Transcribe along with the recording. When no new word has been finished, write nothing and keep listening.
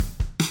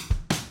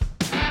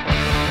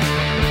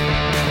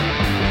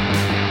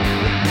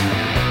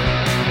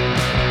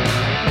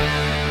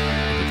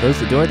Close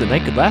the door, the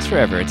night could last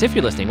forever. It's If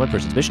You're Listening, one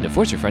person's mission to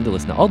force your friend to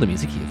listen to all the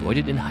music he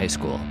avoided in high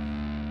school.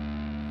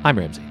 I'm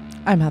Ramsey.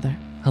 I'm Heather.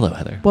 Hello,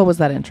 Heather. What was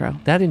that intro?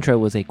 That intro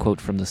was a quote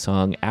from the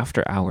song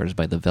After Hours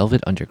by the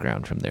Velvet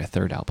Underground from their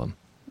third album.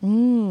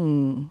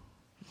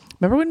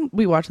 Remember when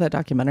we watched that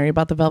documentary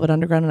about the Velvet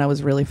Underground and I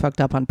was really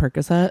fucked up on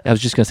Percocet? I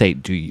was just going to say,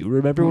 do you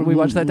remember when we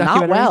watched that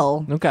documentary? Not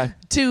well. Okay.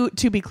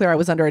 To be clear, I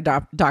was under a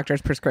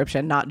doctor's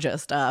prescription, not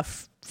just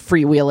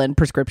freewheeling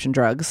prescription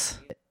drugs.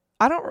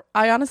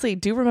 I honestly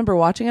do remember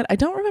watching it. I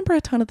don't remember a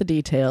ton of the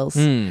details.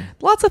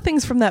 Lots of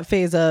things from that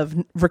phase of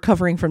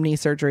recovering from knee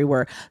surgery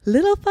were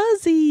little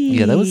fuzzy.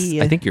 Yeah, that was,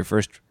 I think, your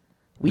first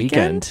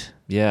Weekend?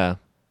 Yeah.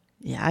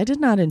 Yeah, I did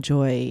not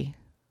enjoy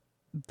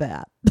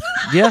that.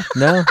 Yeah,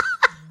 no.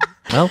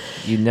 Well,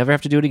 you never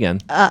have to do it again.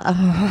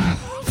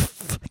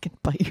 Fucking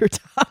bite your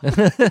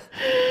tongue.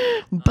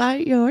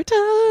 Bite your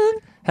tongue.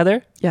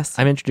 Heather? Yes.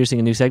 I'm introducing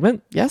a new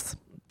segment, Yes.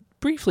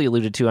 briefly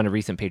alluded to on a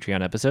recent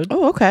Patreon episode.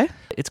 Oh, okay.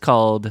 It's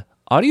called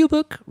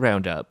Audiobook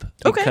Roundup.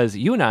 Okay. Because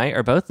you and I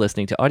are both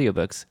listening to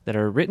audiobooks that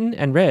are written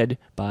and read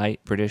by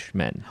British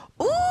men.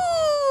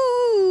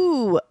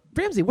 Ooh.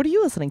 Ramsey, what are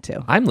you listening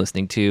to? I'm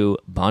listening to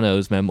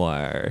Bono's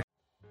memoir.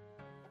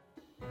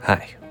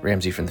 Hi,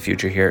 Ramsey from the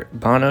future here.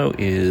 Bono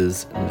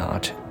is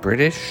not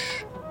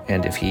British,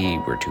 and if he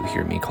were to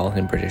hear me call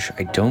him British,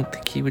 I don't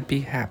think he would be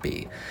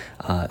happy.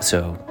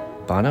 So,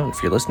 Bono,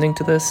 if you're listening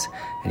to this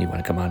and you want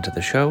to come on to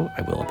the show,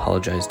 I will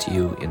apologize to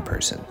you in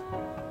person.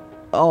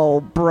 Oh,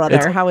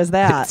 brother, how is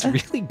that?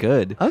 It's really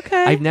good.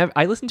 Okay.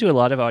 I listen to a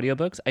lot of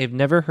audiobooks. I've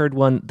never heard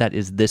one that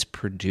is this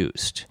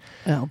produced.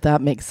 Oh,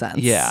 that makes sense.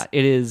 Yeah,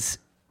 it is.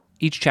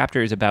 Each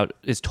chapter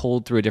is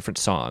told through a different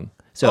song.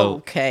 So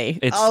okay.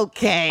 it's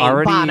okay.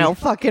 already- Bono,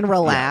 fucking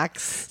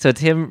relax. So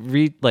it's him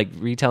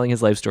retelling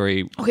his life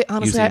story. Okay,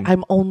 honestly,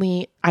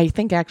 I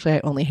think actually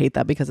I only hate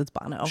that because it's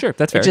Bono. Sure,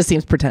 that's fair. It just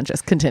seems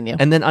pretentious. Continue.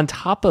 And then on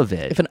top of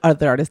it, if an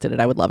other artist did it,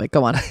 I would love it.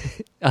 Go on.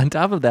 on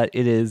top of that,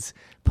 it is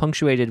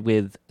punctuated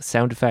with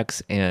sound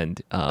effects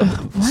and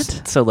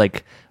what? So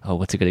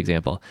what's a good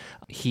example?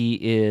 He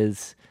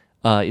is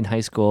in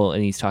high school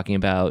and he's talking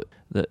about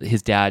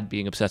his dad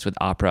being obsessed with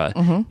opera,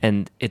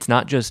 and it's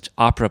not just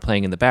opera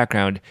playing in the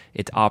background,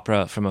 it's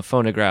opera from a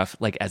phonograph,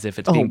 like as if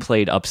it's being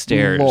played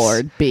upstairs.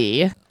 Lord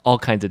B. All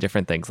kinds of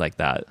different things like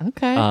that.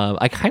 Okay.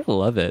 I kind of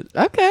love it.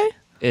 Okay.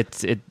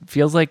 It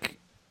feels like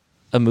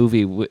a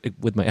movie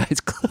with my eyes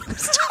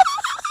closed.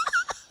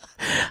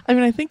 I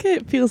mean, I think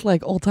it feels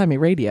like old-timey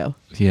radio.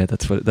 Yeah,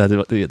 that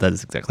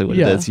is exactly what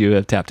it is. You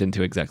have tapped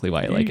into exactly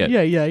why I like it.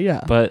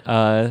 Yeah. But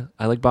I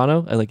like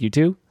Bono. I like you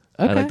too.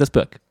 Okay. I like this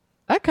book.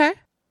 Okay.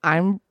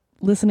 I'm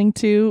listening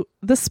to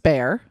The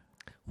Spare.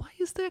 Why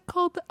is that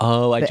called?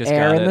 I The just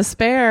Heir got and it. the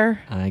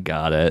Spare. I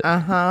got it.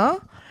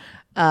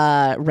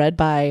 Read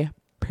by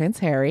Prince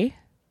Harry.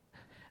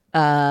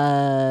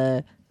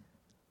 I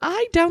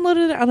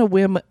downloaded it on a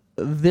whim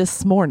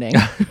this morning.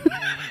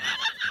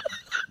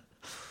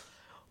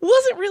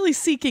 Wasn't really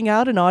seeking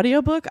out an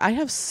audiobook. I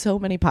have so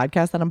many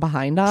podcasts that I'm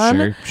behind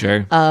on.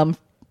 Sure.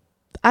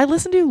 I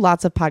listen to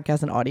lots of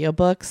podcasts and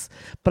audiobooks,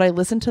 but I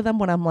listen to them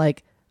when I'm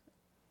like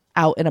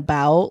out and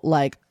about,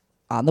 like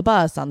on the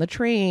bus, on the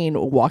train,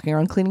 walking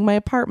around cleaning my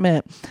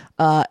apartment.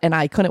 And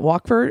I couldn't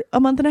walk for a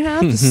month and a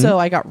half. So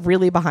I got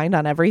really behind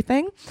on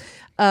everything.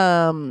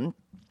 So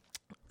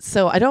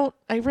I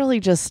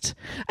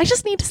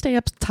just need to stay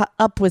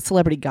up with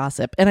celebrity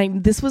gossip.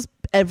 And this was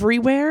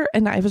everywhere.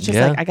 And I was just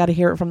like, I got to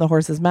hear it from the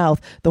horse's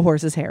mouth. The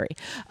horse is Harry.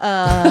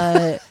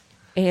 And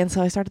so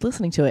I started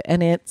listening to it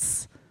and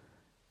it's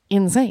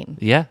insane.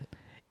 Yeah.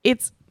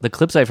 It's The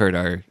clips I've heard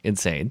are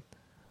insane.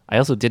 I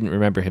also didn't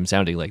remember him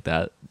sounding like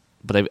that,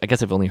 but I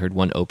guess I've only heard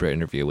one Oprah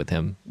interview with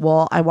him.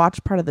 well, I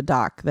watched part of the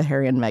doc, the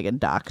Harry and Meghan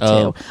doc too.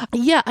 Oh.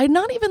 Yeah, I'm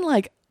not even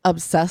like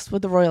obsessed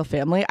with the royal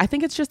family. I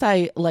think it's just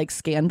I like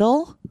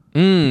Scandal,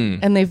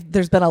 and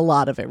there's been a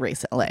lot of it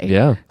recently.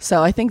 Yeah.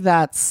 So I think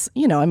that's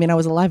I mean I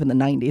was alive in the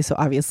 90s, so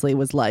obviously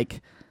was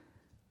like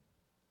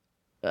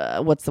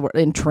what's the word,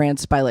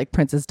 entranced by like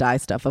Princess Di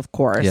stuff, of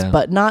course, Yeah.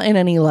 but not in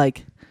any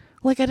like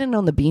I didn't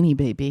own the Beanie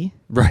Baby,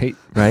 Right.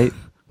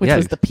 which yeah.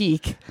 was the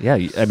peak. Yeah,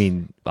 I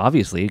mean,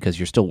 obviously, because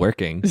you're still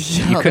working.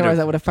 Yeah, otherwise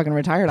I would have fucking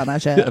retired on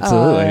that shit.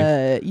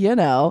 Absolutely.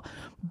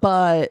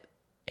 But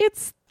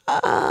it's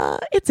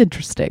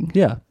interesting.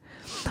 Yeah.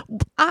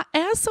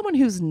 As someone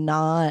who's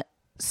not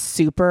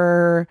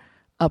super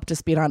up to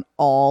speed on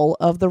all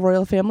of the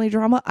royal family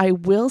drama, I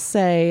will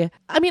say,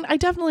 I mean, I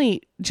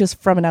definitely,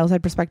 just from an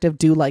outside perspective,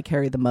 do like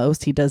Harry the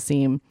most. He does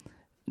seem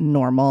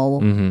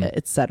normal,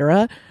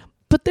 etc.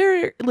 But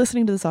they're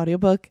listening to this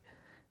audiobook.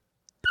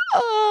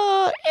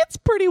 It's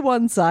pretty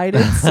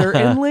one-sided,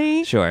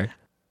 certainly. Sure.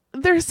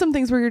 There's some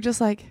things where you're just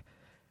like,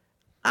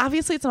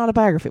 obviously it's not a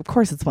biography. Of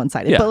course it's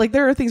one-sided. Yeah. But like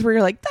there are things where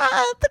you're like,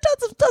 that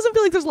doesn't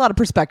feel like there's a lot of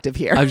perspective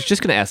here. I was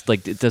just going to ask,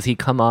 like, does he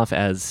come off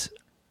as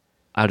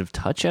out of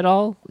touch at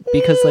all?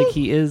 Because like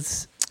he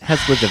has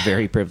lived a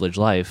very privileged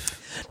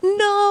life.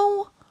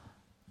 No,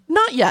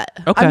 not yet.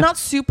 Okay. I'm not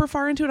super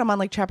far into it. I'm on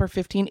like chapter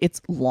 15.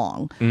 It's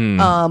long.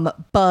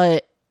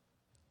 But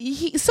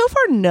so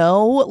far,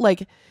 no.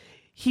 Like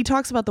he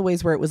talks about the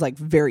ways where it was like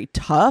very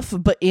tough,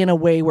 but in a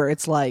way where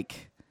it's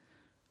like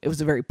it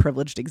was a very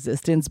privileged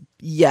existence,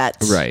 yet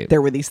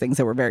there were these things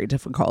that were very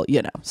difficult,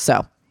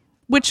 so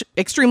which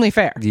extremely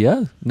fair.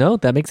 Yeah, no,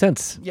 that makes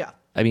sense. Yeah.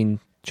 I mean,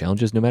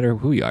 challenges no matter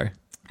who you are.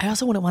 I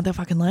also wouldn't want that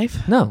fucking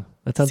life. No,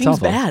 that sounds Seems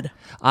awful. bad.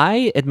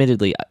 I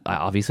admittedly,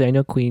 obviously I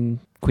know Queen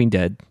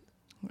dead.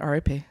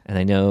 R.I.P. And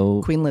I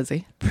know Queen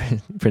Lizzie.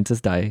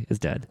 Princess Di is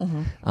dead.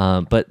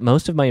 But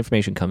most of my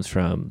information comes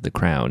from The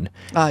Crown.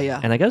 Oh, yeah.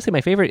 And I gotta say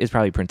my favorite is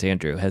probably Prince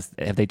Andrew.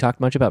 Have they talked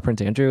much about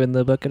Prince Andrew in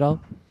the book at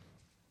all?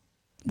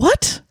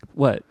 What?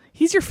 What?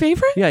 He's your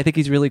favorite? Yeah, I think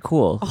he's really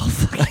cool. Oh,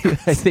 fuck.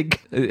 I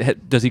think,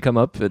 does he come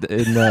up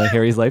in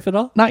Harry's life at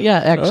all? Not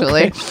yet,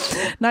 actually.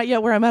 Okay. Not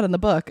yet where I'm at in the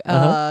book.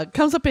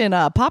 Comes up in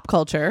pop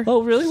culture.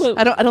 Oh, really? What?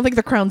 I don't think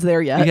the crown's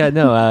there yet. Yeah,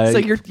 no. So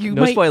you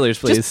no might spoilers,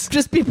 please.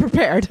 Just be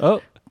prepared.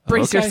 Oh,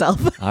 Brace okay.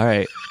 yourself. All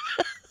right.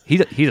 He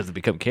doesn't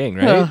become king,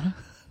 right?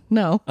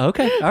 No.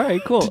 Okay. All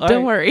right. Cool. All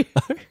Don't right.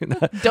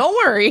 worry. Don't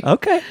worry.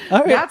 Okay. All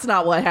right. That's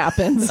not what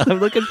happens. I'm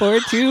looking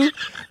forward to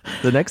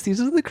the next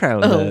season of The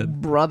Crown. Oh,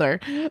 then.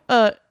 brother.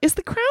 Is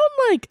the crown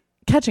like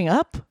catching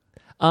up?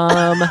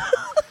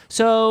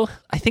 So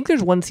I think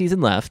there's one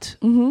season left.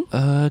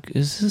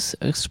 Is this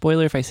a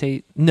spoiler if I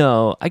say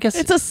no? I guess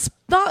It's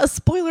not a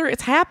spoiler.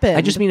 It's happened.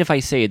 I just mean if I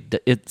say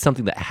it's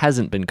something that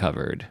hasn't been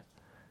covered.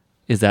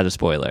 Is that a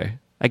spoiler?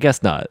 I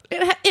guess not.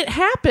 It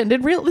happened.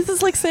 This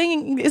is like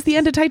saying, is the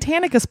end of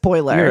Titanic a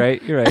spoiler?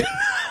 You're right.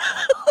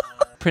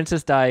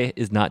 Princess Di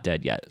is not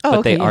dead yet,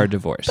 but they are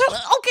divorced.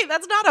 Okay,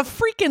 that's not a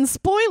freaking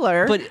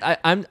spoiler. But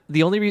I'm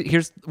the only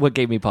here's what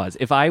gave me pause.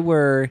 If I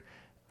were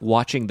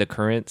watching the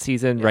current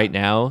season right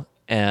now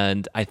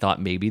and I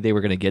thought maybe they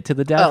were going to get to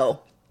the death.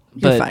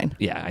 You're fine.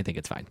 Yeah, I think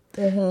it's fine.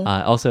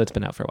 Also, it's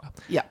been out for a while.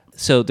 Yeah.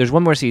 So there's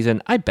one more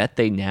season. I bet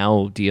they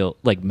now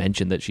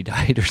mention that she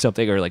died or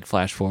something, or like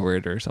flash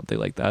forward or something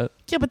like that.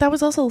 Yeah, but that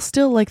was also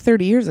still like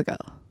 30 years ago.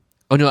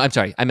 Oh no, I'm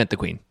sorry. I meant the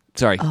Queen.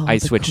 Sorry, I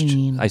switched.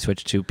 Queen. I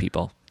switched to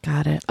people.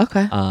 Got it.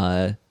 Okay.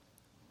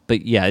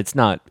 But yeah, it's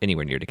not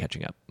anywhere near to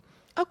catching up.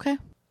 Okay.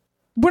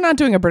 We're not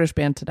doing a British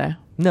band today.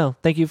 No,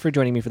 thank you for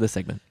joining me for this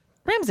segment,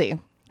 Ramsey.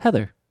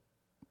 Heather.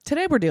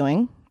 Today we're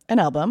doing an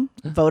album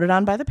voted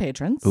on by the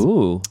patrons.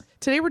 Ooh.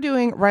 Today we're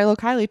doing Rilo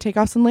Kiley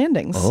Takeoffs and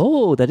Landings.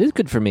 Oh, that is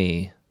good for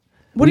me.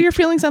 What are your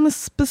feelings on the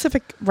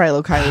specific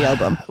Rilo Kiley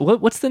album?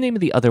 What's the name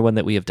of the other one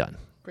that we have done?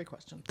 Great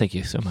question. Thank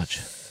you so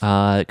much.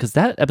 Because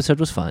that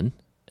episode was fun,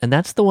 and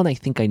that's the one I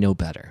think I know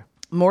better.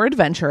 More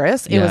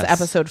adventurous. It was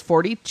episode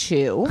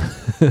 42.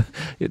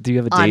 Do you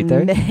have a date there?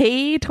 On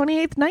May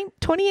 28th,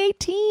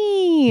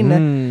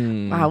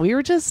 2018. Wow, we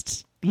were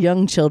just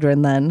young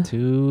children then.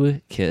 2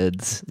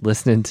 kids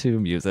listening to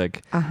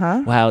music.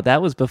 Uh-huh. Wow,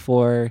 that was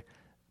before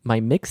my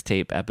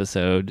mixtape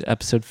episode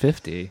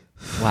 50.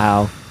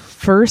 Wow.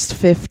 First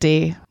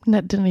 50.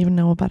 Didn't even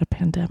know about a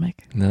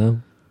pandemic.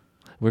 No.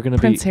 We're going to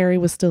Prince Harry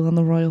was still in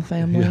the royal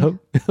family. Yep.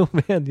 Oh,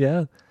 man,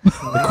 yeah.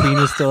 The Queen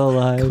was still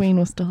alive. Queen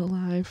was still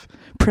alive.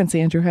 Prince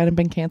Andrew hadn't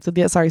been canceled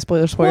yet. Sorry,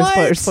 spoilers.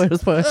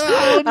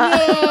 Oh,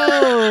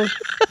 no.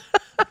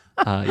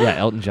 Yeah,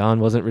 Elton John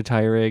wasn't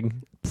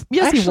retiring.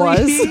 Yes,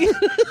 Actually, he was.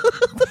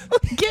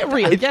 Get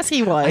real. Yes,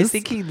 he was. I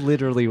think he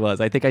literally was.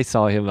 I think I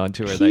saw him on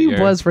tour that year.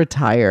 He was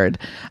retired.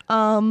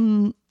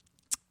 Yeah.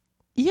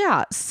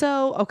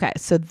 So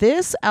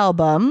this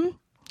album,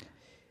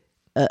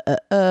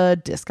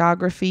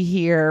 discography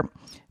here.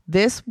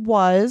 This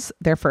was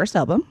their first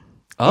album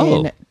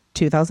in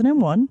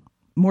 2001.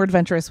 More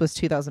Adventurous was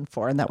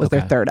 2004, and that was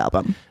their third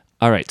album.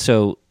 All right.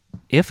 So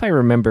if I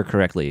remember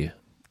correctly,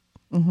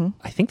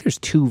 I think there's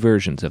 2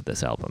 versions of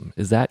this album.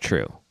 Is that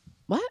true?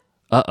 What?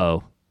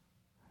 Uh-oh.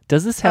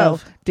 Does this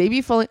have...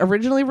 debut fully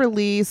originally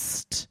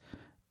released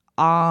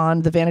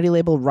on the vanity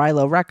label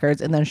Rilo Records,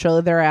 and then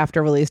shortly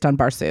thereafter released on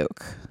Barsuk.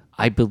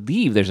 I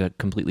believe there's a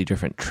completely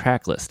different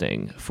track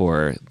listing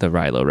for the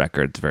Rilo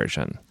Records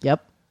version.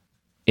 Yep.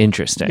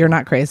 Interesting. You're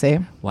not crazy.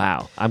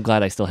 Wow. I'm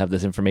glad I still have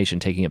this information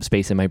taking up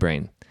space in my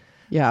brain.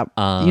 Yeah.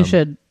 You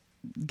should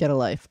get a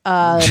life.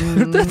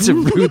 That's a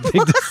rude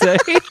thing to say.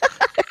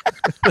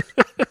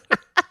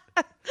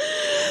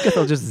 Guess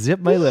I'll just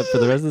zip my lip for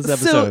the rest of this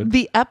episode. So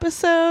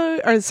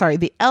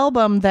the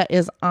album that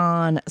is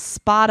on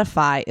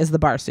Spotify is the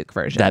Barsuk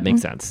version. That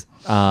makes sense.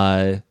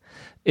 I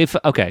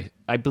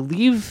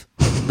believe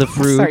the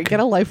Frug... Sorry, Get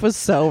a Life was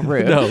so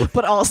rude. No.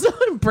 But also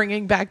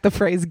bringing back the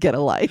phrase Get a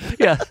Life.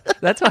 Yeah,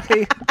 that's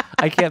why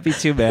I can't be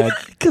too mad.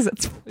 Because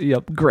it's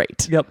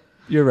great. Yep,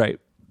 you're right.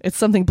 It's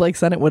something Blake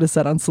Sennett would have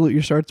said on Salute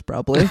Your Shorts,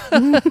 probably.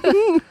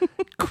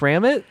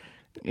 Cram it?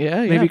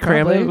 Yeah, Maybe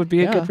Cram probably. It would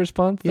be a good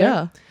response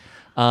there.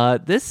 Yeah.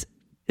 This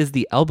is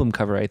the album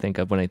cover I think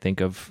of when I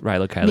think of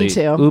Rilo Kiley. Me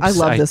too. Oops, I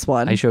love this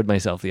one. I showed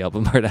myself the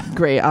album art.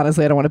 Great.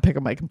 Honestly, I don't want to pick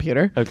up my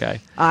computer.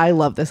 Okay. I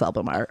love this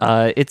album art.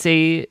 It's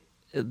the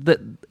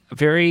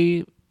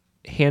very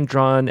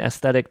hand-drawn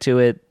aesthetic to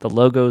it. The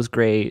logo's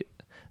great.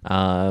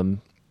 Do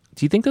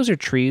you think those are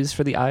trees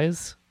for the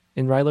eyes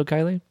in Rilo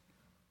Kiley?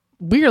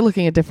 We are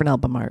looking at different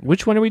album art.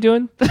 Which one are we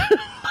doing?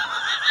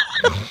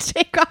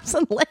 Takeoffs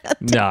and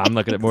Landings. No, I'm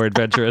looking at More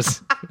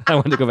Adventurous. I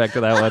want to go back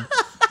to that one.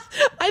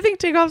 I think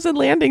Takeoffs and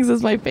Landings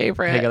is my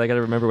favorite. I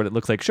gotta remember what it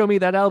looks like. Show me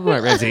that album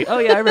art, Ramsey. Oh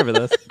yeah, I remember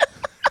this.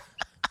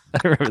 I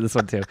remember this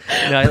one too.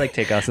 No, I like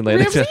Takeoffs and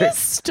Landings. Ramsey is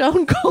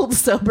stone cold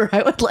sober.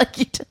 I would like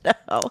you to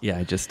know. Yeah,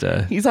 I just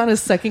he's on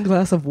his second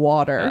glass of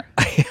water.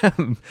 I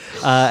am.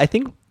 I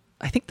think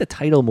the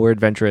title "More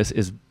Adventurous"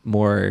 is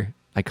more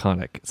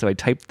iconic, so I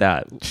typed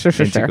that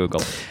into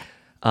Google.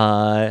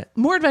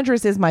 More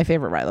Adventurous is my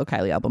favorite Rilo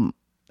Kiley album,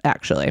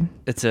 actually.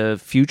 It's a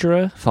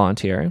Futura font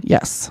here.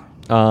 Yes.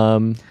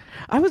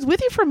 I was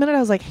with you for a minute. I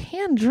was like,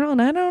 hand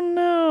drawn. I don't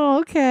know.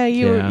 Okay,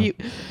 you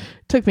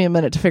took me a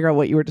minute to figure out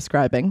what you were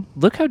describing.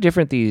 Look how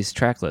different these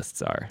track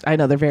lists are. I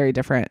know they're very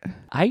different.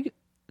 I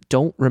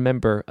don't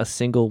remember a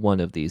single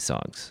one of these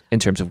songs in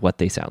terms of what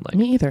they sound like.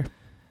 Me either.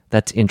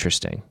 That's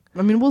interesting.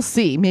 I mean, we'll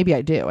see. Maybe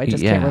I do. I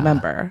just can't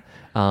remember.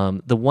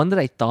 The one that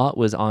I thought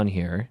was on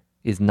here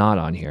is not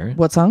on here.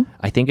 What song?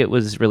 I think it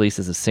was released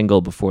as a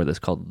single before this,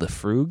 called The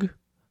Frug.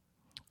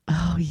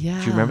 Oh, yeah.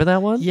 Do you remember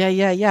that one?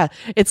 Yeah.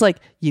 It's like,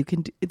 you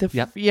can do the...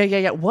 Yep.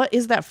 Yeah. What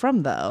is that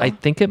from, though? I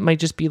think it might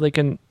just be like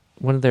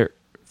one of their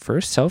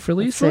first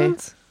self-release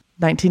ones.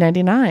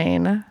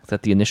 1999. Is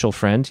that The Initial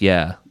Friend?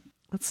 Yeah.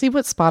 Let's see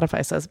what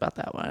Spotify says about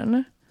that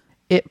one.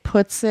 It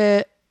puts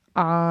it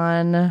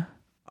on...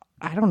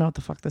 I don't know what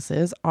the fuck this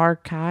is.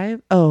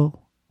 Archive? Oh,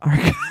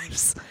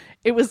 Archives.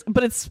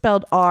 But it's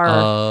spelled R.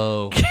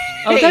 Oh,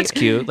 that's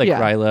cute. Like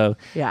Rilo.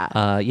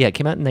 Yeah. It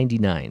came out in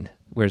 99,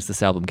 whereas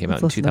this album came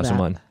out in listen to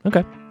 2001.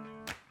 Okay.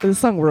 The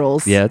song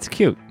rules. Yeah, it's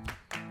cute.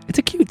 It's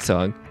a cute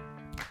song.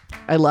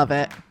 I love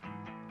it.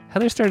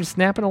 Heather started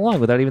snapping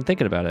along without even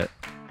thinking about it.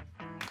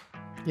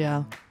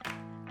 Yeah.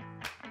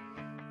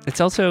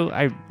 It's also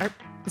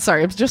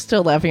Sorry, I'm just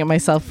still laughing at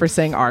myself for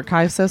saying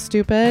archive so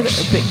stupid,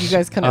 but you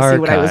guys kind of see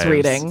what I was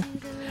reading.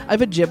 I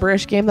have a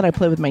gibberish game that I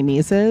play with my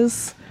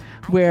nieces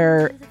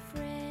where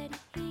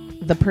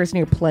the person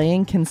you're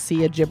playing can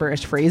see a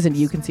gibberish phrase and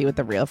you can see what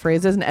the real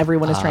phrase is, and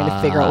everyone is trying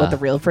to figure out what the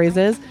real phrase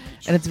is.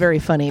 And it's very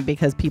funny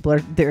because people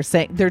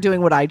they're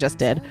doing what I just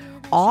did.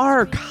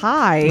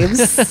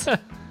 Archives.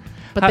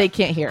 But they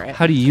can't hear it.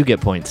 How do you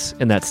get points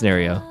in that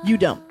scenario? You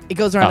don't. It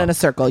goes around in a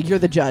circle. You're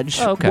the judge.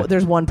 Oh, okay.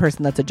 There's one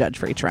person that's a judge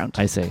for each round.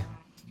 I see.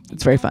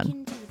 It's very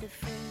fun.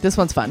 This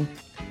one's fun.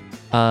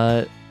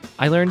 I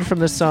learned from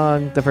this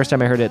song the first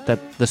time I heard it that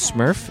the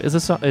Smurf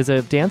is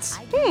a dance.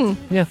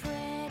 Yeah.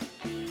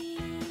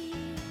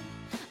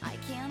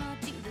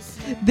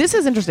 This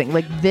is interesting.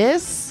 Like,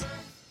 this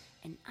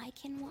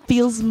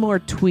feels more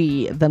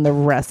twee than the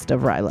rest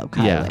of Rilo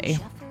Kiley.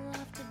 Yeah.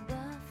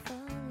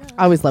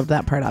 I always loved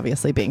that part,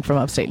 obviously, being from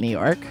upstate New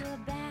York.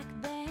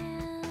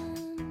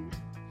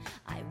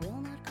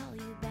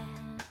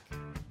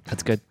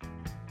 That's good.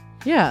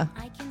 Yeah.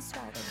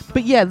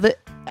 But yeah,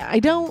 I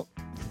don't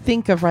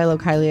think of Rilo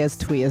Kiley as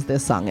twee as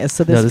this song is.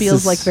 So this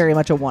feels like very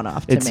much a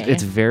one-off to me.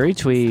 It's very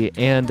twee,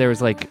 and there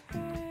was like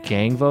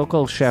gang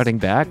vocal shouting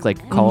back,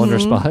 like call and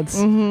response.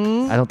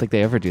 I don't think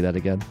they ever do that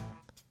again.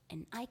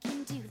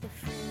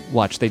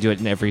 Watch, they do it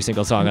in every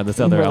single song on this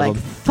other album. Like,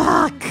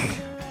 fuck.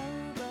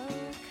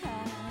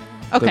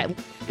 Okay.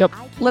 Yep.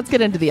 Let's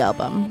get into the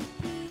album.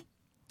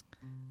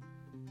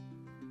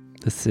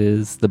 This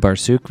is the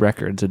Barsuk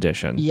Records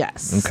edition.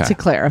 Yes. Okay. To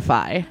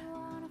clarify.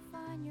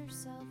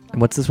 And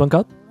what's this one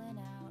called?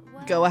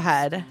 Go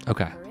ahead.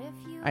 Okay.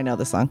 I know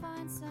this song.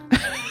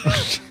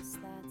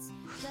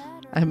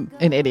 I'm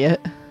an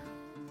idiot.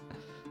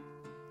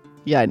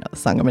 Yeah, I know the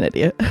song. I'm an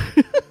idiot.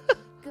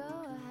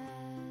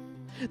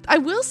 I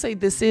will say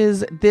this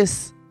is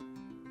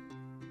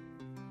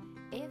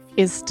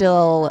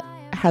still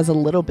has a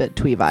little bit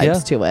twee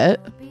vibes to it.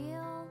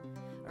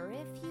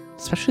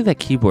 Especially that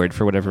keyboard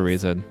for whatever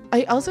reason.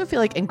 I also feel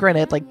like, and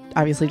granted, like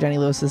obviously Jenny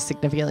Lewis is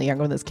significantly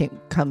younger when this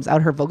comes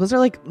out. Her vocals are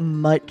like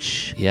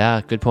much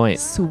good point.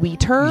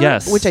 Sweeter.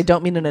 Yes. Which I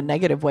don't mean in a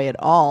negative way at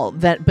all.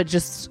 But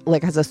just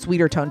like has a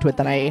sweeter tone to it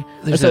than I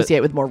associate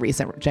with more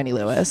recent Jenny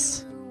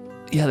Lewis.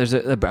 Yeah, there's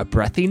a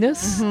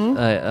breathiness,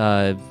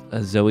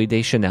 a Zoe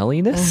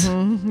Deschanel-iness.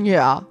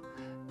 Yeah.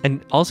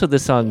 And also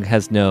this song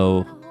has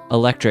no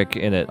electric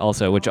in it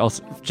also, which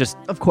also just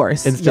of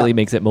course instantly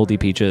makes it Moldy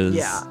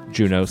Peaches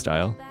Juno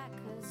style.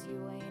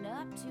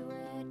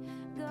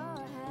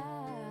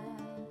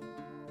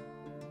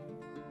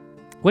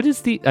 What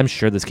is I'm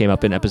sure this came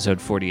up in episode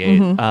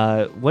 48.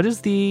 What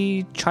is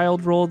the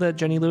child role that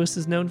Jenny Lewis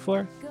is known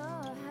for?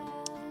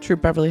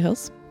 Troop Beverly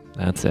Hills.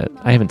 That's it.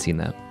 I haven't seen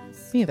that.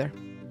 Me either.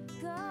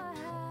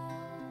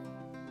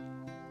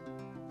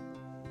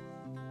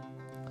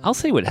 I'll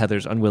say what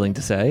Heather's unwilling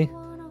to say.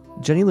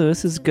 Jenny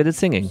Lewis is good at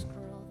singing.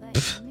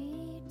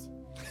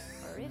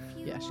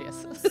 Yeah, she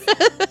is.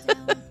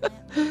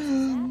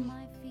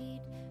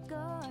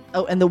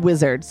 Oh, and The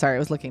Wizard. Sorry, I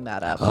was looking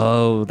that up.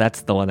 Oh,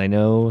 that's the one I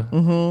know.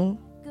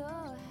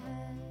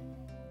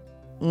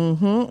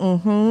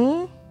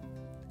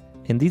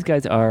 And these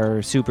guys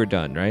are super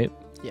done, right?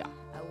 Yeah.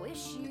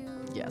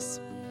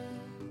 Yes.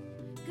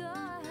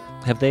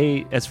 Have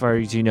they, as far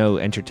as you know,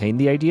 entertained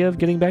the idea of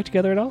getting back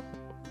together at all?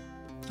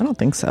 I don't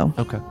think so.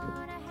 Okay.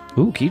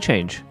 Ooh, key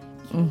change.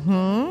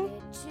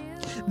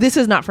 This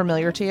is not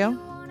familiar to you?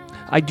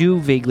 I do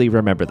vaguely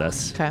remember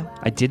this. Okay.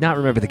 I did not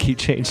remember the key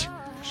change.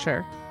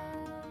 Sure.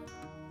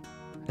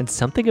 And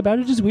something about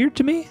it is weird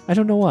to me. I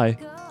don't know why.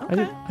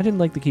 Okay. I didn't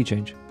like the key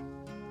change.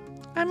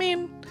 I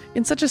mean,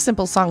 in such a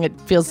simple song,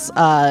 it feels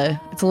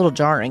it's a little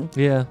jarring.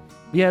 Yeah.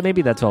 Yeah,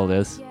 maybe that's all it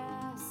is.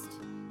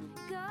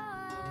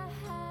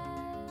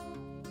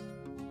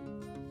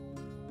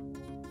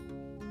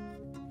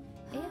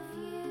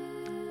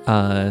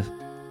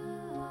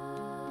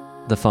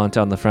 The font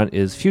on the front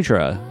is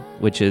Futura,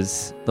 which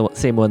is the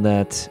same one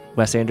that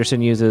Wes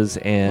Anderson uses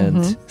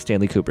and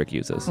Stanley Kubrick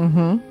uses.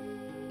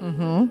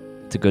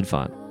 It's a good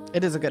font.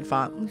 It is a good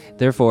font.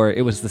 Therefore,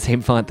 it was the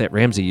same font that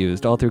Ramsey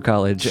used all through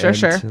college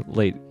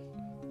and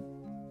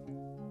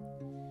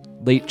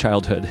late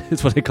childhood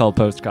is what I call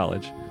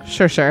post-college.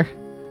 Sure.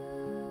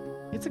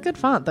 It's a good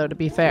font, though, to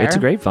be fair. It's a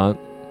great font.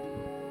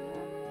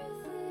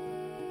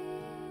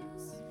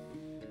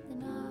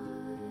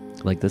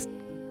 Like this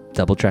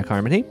double track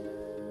harmony.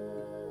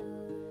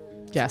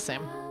 Yeah,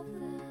 same.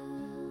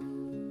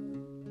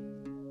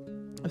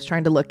 I was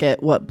trying to look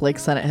at what Blake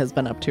Sennett has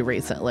been up to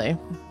recently.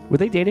 Were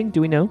they dating?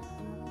 Do we know?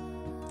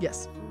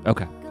 Yes.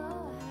 Okay.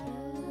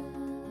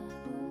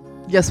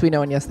 Yes, we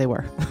know, and yes, they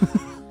were.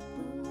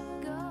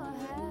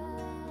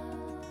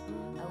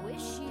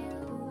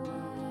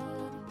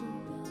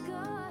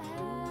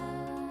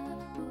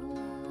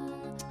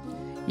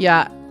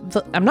 Yeah,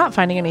 I'm not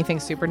finding anything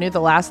super new. The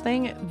last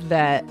thing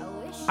that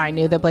I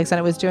knew that Blake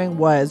Sennett was doing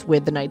was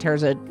with the Night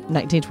Terrors of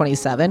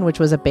 1927, which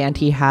was a band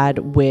he had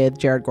with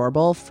Jared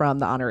Gorbel from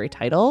the Honorary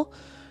Title,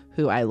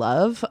 who I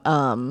love.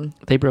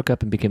 They broke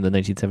up and became the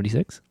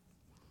 1976?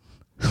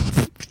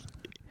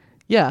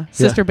 Yeah,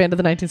 sister band of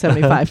the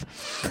 1975.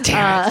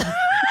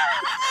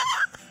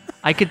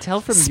 I could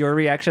tell from your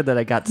reaction that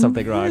I got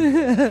something wrong.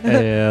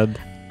 And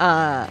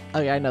oh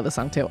yeah, I know the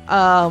song too.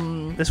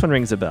 this one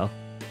rings a bell.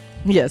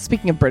 Yeah,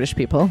 speaking of British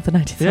people, the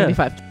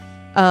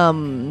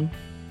 1975.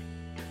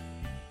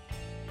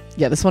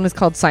 Yeah, this one is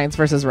called Science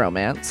versus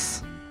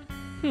Romance.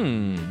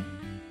 Ringing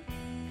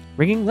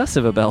less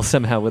of a bell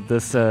somehow with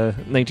this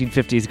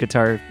 1950s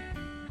guitar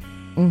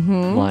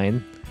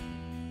line.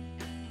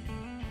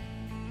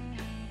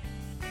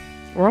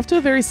 We're off to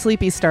a very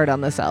sleepy start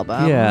on this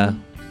album. Yeah.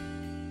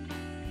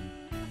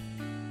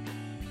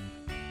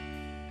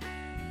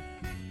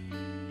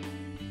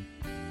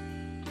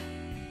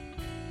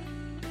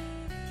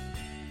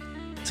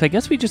 So I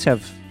guess we just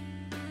have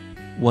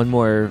one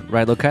more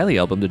Rilo Kiley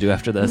album to do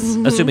after this,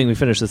 assuming we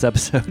finish this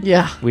episode.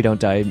 Yeah, We don't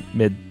die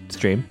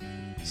midstream.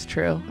 it's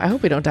true. I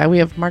hope we don't die. We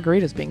have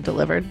margaritas being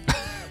delivered.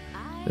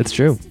 It's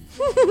true.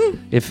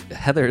 If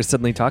Heather is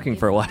suddenly talking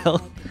for a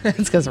while.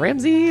 It's because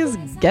Ramsey's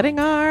getting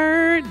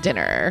our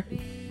dinner.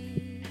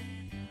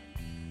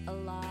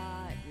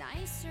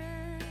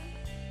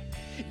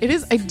 It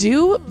is. I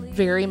do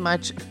very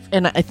much,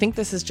 and I think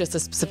this is just a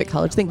specific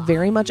college thing,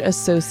 very much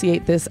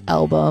associate this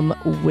album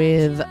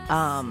with, hold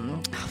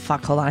on,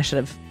 I should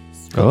have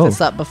looked this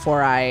up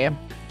before I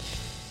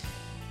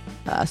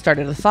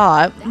started the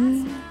thought.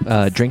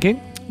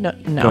 Drinking? No.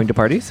 Going to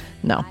parties?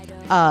 No.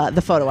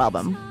 The Photo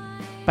album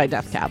by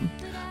Death Cab.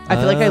 I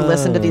feel like I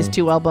listened to these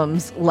two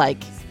albums,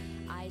 like,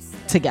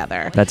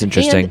 together. That's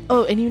interesting.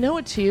 And you know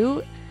what,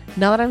 too?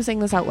 Now that I'm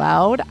saying this out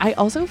loud, I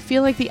also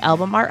feel like the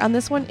album art on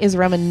this one is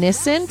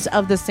reminiscent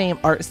of the same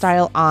art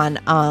style on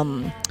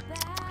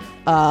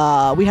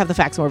We Have the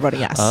Facts and We're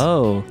Voting Yes.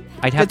 Oh.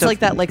 It's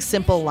like that like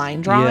simple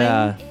line drawing.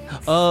 Yeah.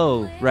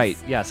 Oh, right.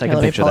 Yes, I Here, can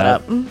let me picture pull it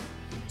that. up.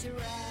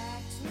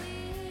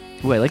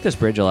 Ooh, I like this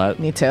bridge a lot.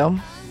 Me too.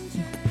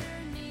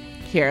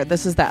 Here,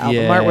 this is the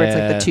album art where it's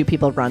like the two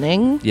people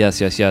running.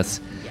 Yes.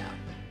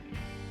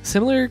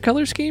 Similar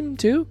color scheme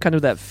too? Kind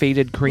of that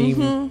faded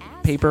cream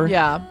paper.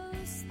 Yeah.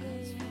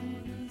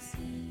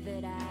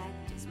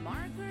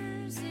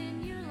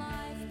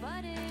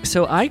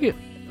 So I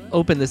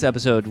opened this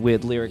episode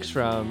with lyrics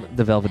from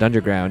The Velvet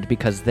Underground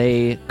because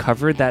they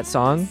covered that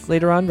song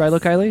later on, Rilo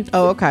Kiley.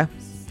 Oh, okay.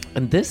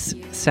 And this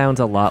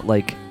sounds a lot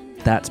like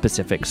that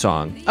specific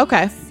song.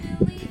 Okay.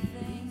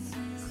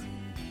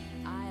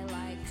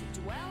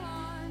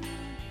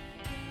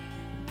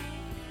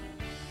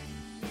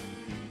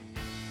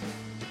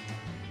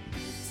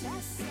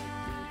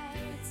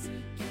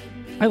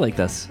 I like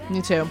this.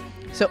 Me too.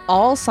 So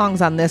all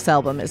songs on this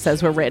album, it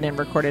says, were written and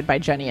recorded by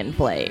Jenny and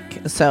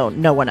Blake. So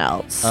no one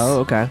else.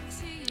 Oh, okay.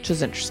 Which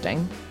is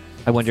interesting.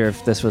 I wonder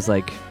if this was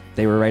like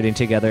they were writing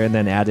together and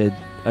then added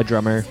a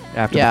drummer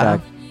after the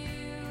fact.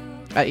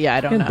 Yeah,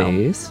 I don't And know.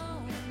 bass.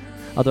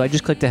 Although I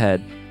just clicked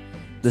ahead.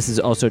 This is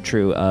also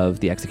true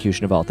of The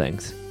Execution of All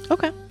Things.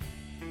 Okay.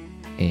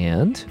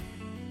 And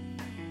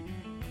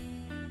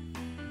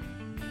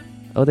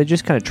they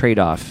just kind of trade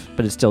off,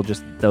 but it's still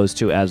just those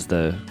two as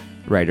the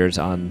writers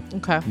on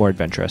More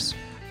Adventurous.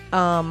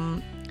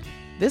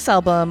 This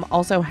album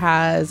also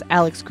has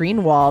Alex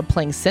Greenwald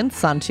playing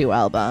synths on two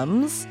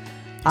albums.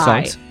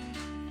 Songs?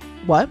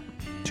 What?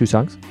 2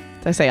 songs?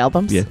 Did I say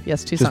albums? Yeah.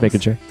 Yes, two Just songs.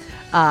 making sure.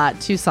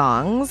 2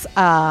 songs.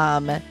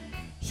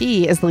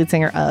 He is the lead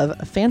singer of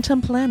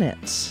Phantom Planet.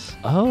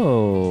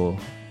 Oh.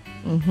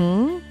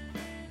 Mm-hmm.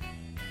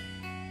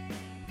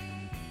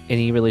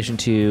 any relation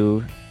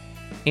to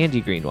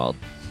Andy Greenwald?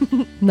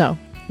 No,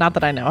 not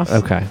that I know of.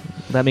 Okay.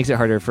 That makes it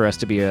harder for us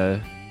to be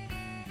a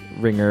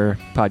ringer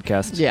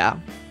podcast. Yeah.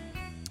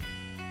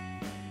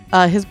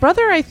 His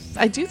brother,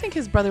 I do think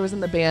his brother was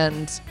in the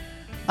band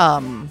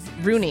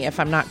Rooney, if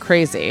I'm not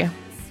crazy.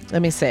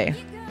 Let me see.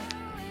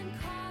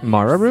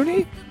 Mara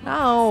Rooney?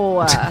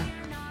 No.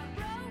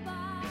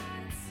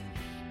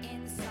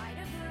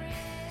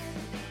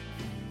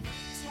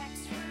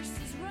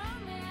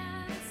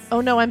 Oh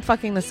no, I'm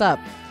fucking this up.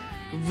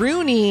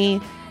 Rooney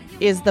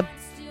is the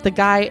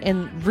guy,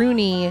 and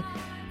Rooney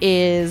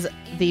is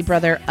the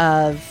brother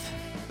of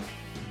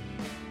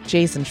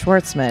Jason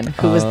Schwartzman,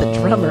 who was the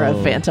drummer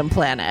of Phantom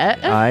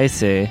Planet. I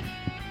see.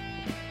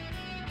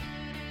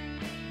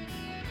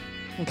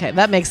 Okay,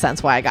 that makes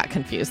sense why I got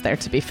confused there,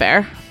 to be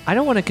fair. I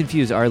don't want to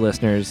confuse our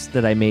listeners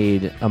that I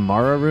made a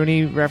Mara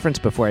Rooney reference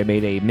before I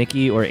made a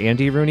Mickey or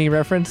Andy Rooney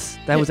reference.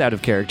 That was out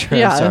of character.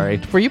 I'm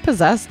sorry. Were you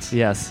possessed?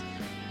 Yes.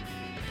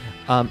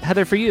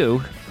 Heather, for you,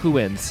 who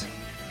wins?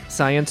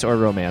 Science or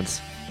romance?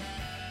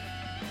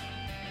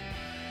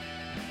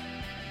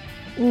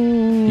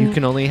 You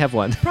can only have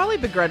one. Probably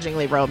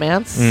begrudgingly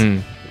romance.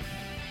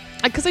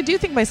 Because I do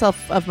think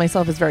of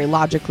myself as very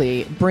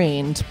logically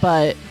brained,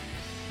 but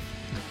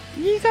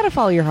you gotta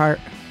follow your heart.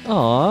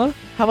 Aw.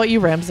 How about you,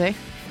 Ramsey?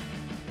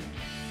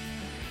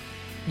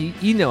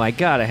 You know I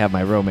gotta have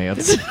my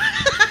romance.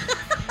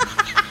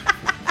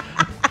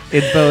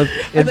 In both.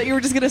 I thought you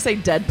were just gonna say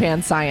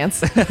deadpan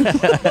science.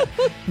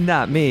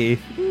 Not me.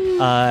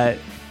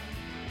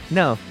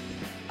 No.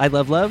 I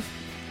love love.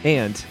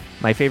 And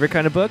my favorite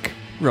kind of book,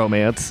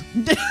 romance.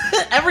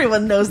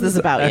 Everyone knows this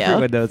about you.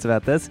 Everyone knows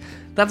about this.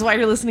 That's why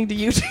you're listening to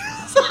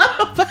YouTube's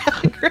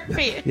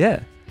autobiography.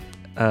 Yeah.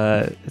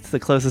 It's the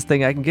closest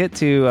thing I can get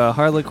to a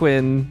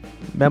Harlequin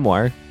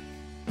memoir.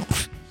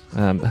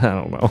 I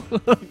don't know.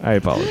 I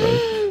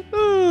apologize.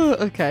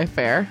 Okay,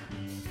 fair.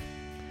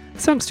 The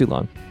song's too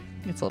long.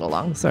 It's a little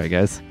long. Sorry,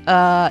 guys.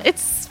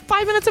 It's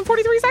 5 minutes and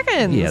 43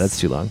 seconds. Yeah, that's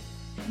too long.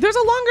 There's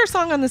a longer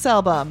song on this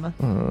album.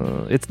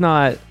 It's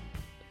not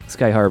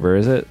Sky Harbor,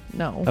 is it?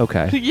 No.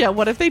 Okay. Yeah,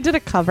 what if they did a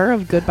cover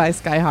of Goodbye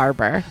Sky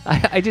Harbor?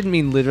 I didn't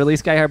mean literally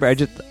Sky Harbor.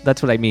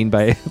 That's what I mean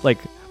by like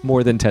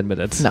more than 10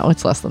 minutes. No,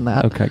 it's less than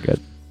that. Okay, good.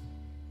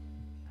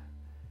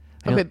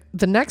 Okay,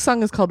 the next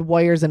song is called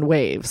Wires and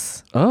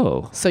Waves.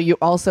 Oh. So you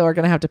also are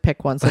going to have to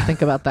pick one, so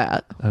think about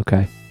that.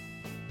 Okay.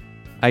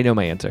 I know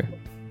my answer.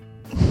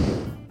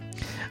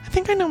 I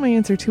think I know my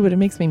answer too, but it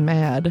makes me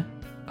mad.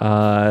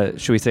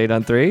 Should we say it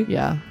on 3?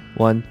 Yeah.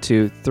 1,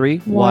 2,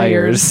 3.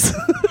 Wires.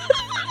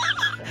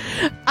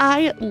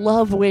 I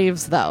love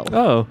waves, though.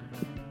 Oh.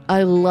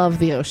 I love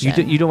the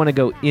ocean. You don't want to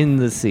go in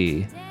the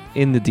sea,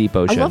 in the deep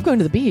ocean. I love going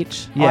to the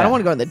beach. Yeah. Oh, I don't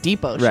want to go in the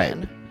deep ocean.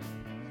 Right.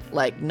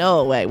 Like,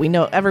 no way.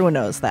 Everyone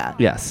knows that.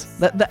 Yes.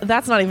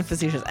 That's not even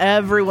facetious.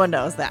 Everyone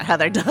knows that.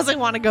 Heather doesn't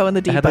want to go in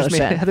the deep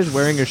ocean. Heather's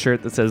wearing a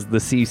shirt that says "The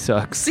sea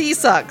sucks." Sea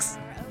sucks.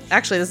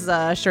 Actually, this is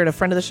a shirt a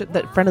friend of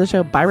the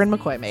show, Byron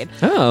McCoy, made.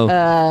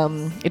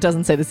 Oh. It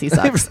doesn't say the sea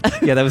sucks.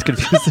 Yeah, that was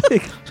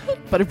confusing.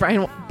 But if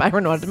Byron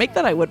wanted to make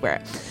that, I would wear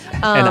it.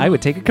 And I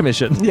would take a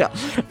commission. Yeah.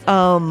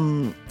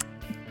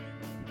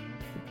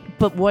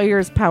 But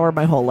wires power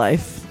my whole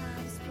life.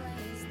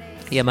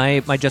 Yeah,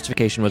 my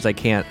justification was I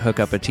can't hook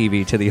up a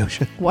TV to the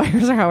ocean.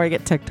 Wires are how I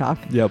get TikTok.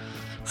 Yep.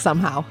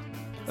 Somehow.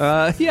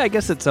 Yeah, I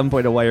guess at some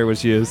point a wire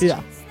was used.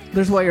 Yeah.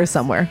 There's wires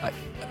somewhere.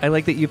 I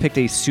like that you picked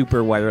a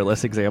super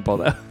wireless example,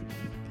 though.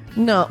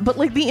 No, but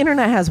like the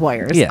internet has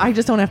wires. Yeah. I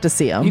just don't have to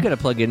see them. You got to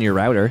plug in your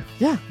router.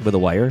 Yeah. With a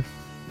wire.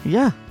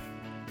 Yeah.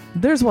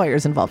 There's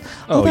wires involved.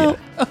 Yeah.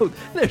 Oh,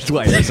 there's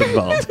wires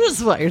involved.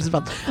 There's wires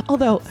involved.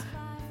 Although,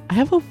 I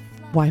have a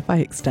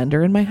Wi-Fi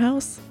extender in my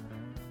house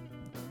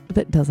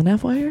that doesn't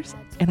have wires,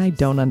 and I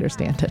don't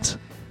understand it.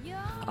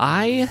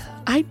 I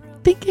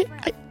think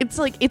it's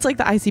like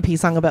the ICP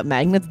song about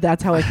magnets.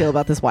 That's how I feel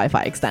about this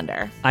Wi-Fi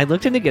extender. I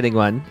looked into getting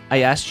one.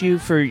 I asked you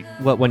for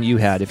what one you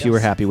had, if you were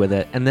happy with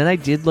it, and then I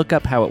did look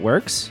up how it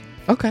works.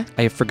 Okay.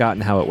 I have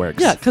forgotten how it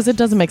works. Yeah, because it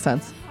doesn't make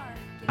sense.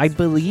 I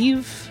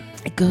believe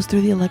it goes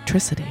through the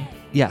electricity.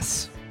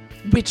 Yes.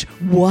 Which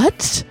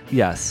what?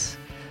 Yes.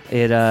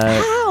 It.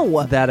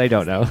 How? That I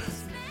don't know.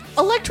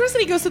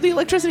 Electricity goes through the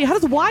electricity. How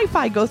does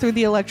Wi-Fi go through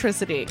the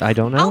electricity? I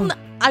don't know.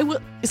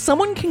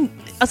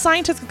 A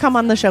scientist could come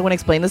on the show and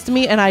explain this to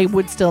me, and I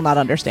would still not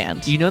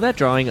understand. You know that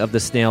drawing of the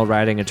snail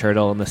riding a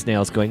turtle and the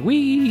snail's going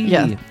wee?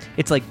 Yeah.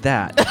 It's like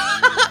that,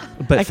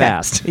 but Okay.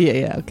 fast.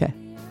 Yeah, okay.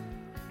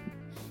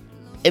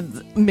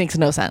 It makes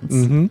no sense.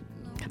 Mm-hmm.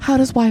 How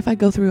does Wi-Fi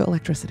go through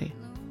electricity?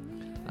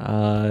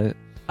 I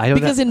don't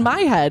Because know. in my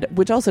head,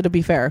 which also to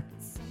be fair,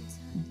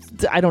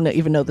 I don't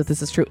even know that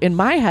this is true. In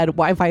my head,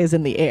 Wi-Fi is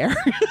in the air.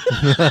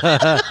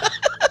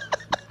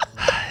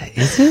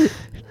 Is it?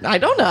 I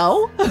don't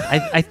know.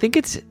 I think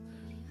it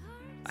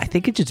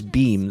just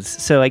beams.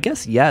 So I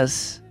guess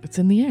yes. It's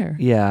in the air.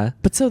 Yeah.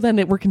 But so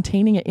then we're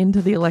containing it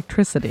into the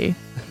electricity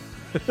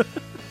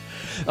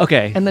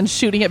Okay. and then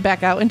shooting it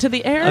back out into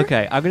the air?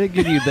 Okay. I'm gonna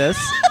give you this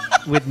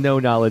with no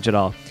knowledge at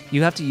all.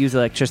 you have to use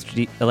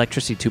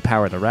electricity to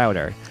power the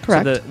router.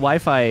 Correct. So the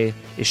Wi-Fi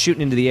is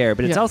shooting into the air,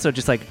 but it's also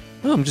just like,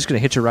 oh, I'm just going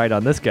to hitch a ride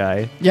on this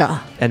guy.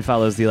 Yeah. And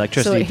follows the So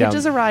electricity it down.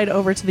 hitches a ride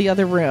over to the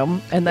other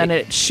room, and then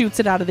it shoots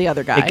it out of the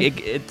other guy.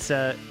 It's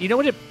you know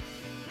what it?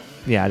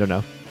 Yeah, I don't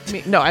know.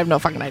 No, I have no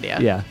fucking idea.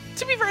 Yeah.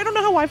 To be fair, I don't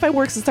know how Wi-Fi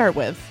works to start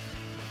with.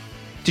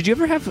 Did you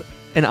ever have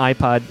an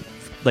iPod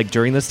like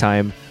during this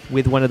time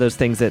with one of those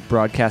things that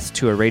broadcasts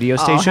to a radio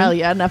station? Oh, hell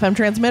yeah, an FM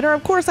transmitter?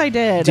 Of course I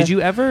did. Did you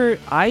ever?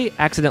 I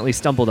accidentally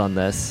stumbled on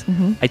this.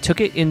 Mm-hmm. I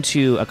took it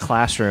into a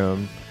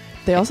classroom.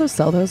 They also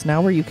sell those now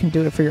where you can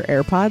do it for your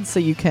AirPods, so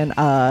you can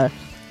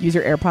use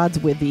your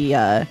AirPods with the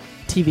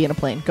TV in a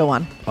plane. Go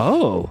on.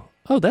 Oh,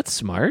 that's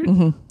smart.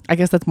 Mm-hmm. I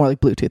guess that's more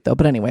like Bluetooth, though.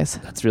 But anyways.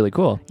 That's really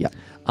cool. Yeah.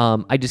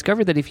 I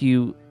discovered that if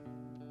you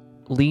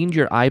leaned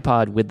your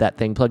iPod with that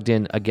thing plugged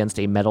in against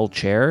a metal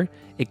chair,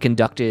 it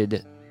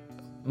conducted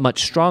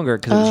much stronger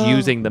because it was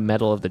using the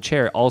metal of the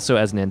chair also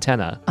as an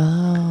antenna.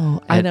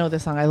 Oh, I know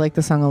this song. I like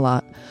this song a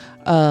lot.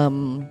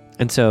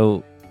 And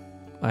so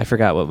I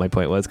forgot what my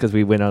point was because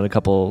we went on a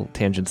couple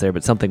tangents there,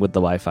 but something with the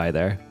Wi-Fi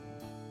there.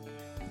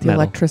 The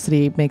Metal.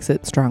 electricity makes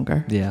it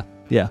stronger. Yeah.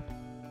 Yeah.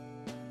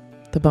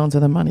 The bones are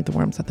the money, the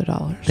worms are the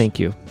dollars. Thank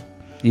you.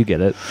 You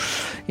get it.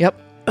 Yep.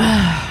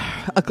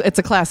 It's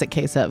a classic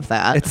case of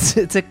that.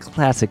 It's a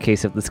classic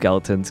case of the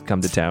skeletons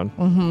come to town.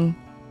 Mm-hmm.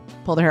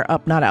 Pull the hair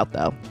up, not out,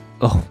 though.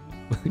 Oh.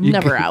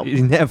 Never out.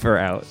 Never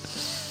out.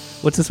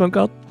 What's this one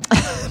called?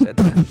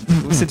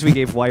 Since we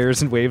gave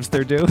Wires and Waves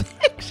their due.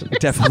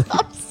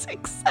 Definitely.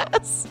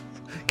 Success.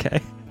 Okay.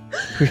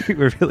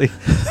 We're really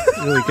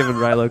giving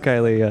Rilo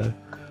Kiley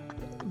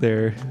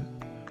their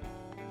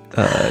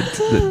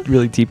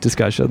really deep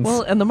discussions.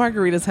 Well, and the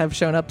margaritas have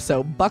shown up,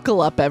 so buckle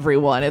up,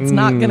 everyone. It's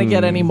not going to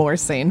get any more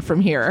sane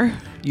from here.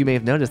 You may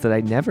have noticed that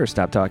I never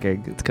stopped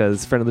talking. It's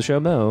because friend of the show,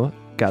 Mo,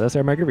 got us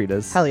our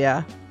margaritas. Hell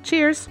yeah.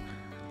 Cheers.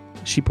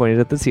 She pointed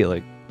at the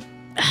ceiling.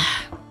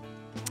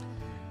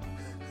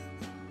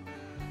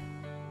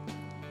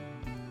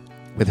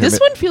 This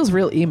one feels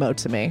real emo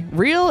to me.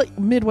 Real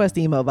Midwest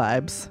emo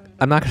vibes.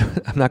 I'm not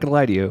gonna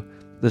lie to you.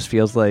 This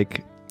feels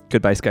like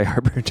Goodbye Sky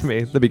Harbor to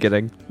me. The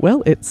beginning.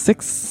 Well, it's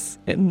 6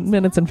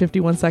 minutes and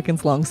 51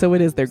 seconds long, so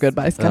it is their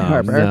Goodbye Sky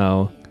Harbor.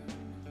 No.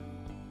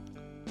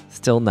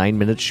 Still 9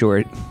 minutes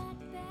short.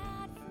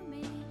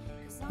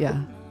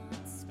 Yeah.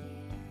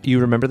 You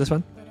remember this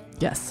one?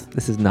 Yes.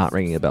 This is not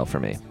ringing a bell for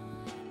me.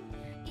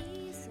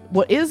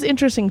 What is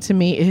interesting to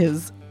me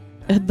is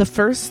the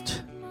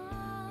first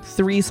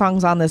 3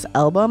 songs on this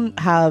album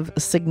have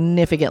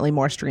significantly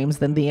more streams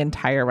than the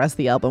entire rest of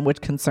the album,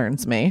 which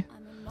concerns me.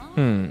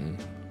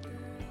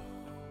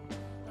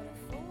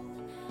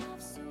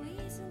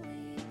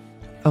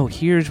 Oh,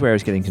 here's where I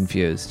was getting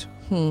confused.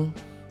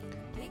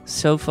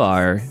 So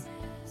far,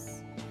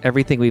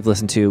 everything we've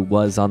listened to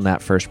was on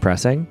that first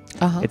pressing.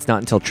 Uh-huh. It's not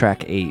until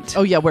track 8.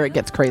 Oh yeah, where it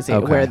gets crazy,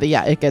 Okay. where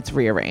it gets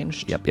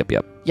rearranged. Yep.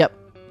 Yep.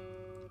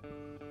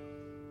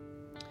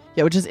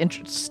 Yeah, which is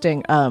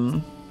interesting. I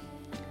don't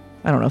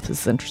know if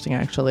this is interesting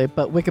actually,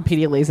 but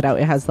Wikipedia lays it out.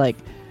 It has like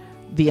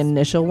the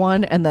initial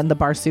one and then the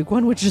Barsuk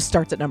one, which just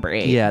starts at number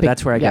 8. Yeah,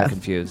 that's where I got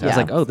confused. I was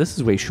Yeah. like, oh, this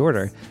is way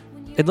shorter.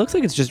 It looks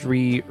like it's just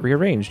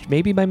rearranged.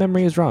 Maybe my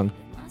memory is wrong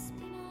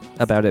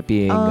about it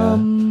being...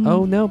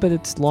 oh, no, but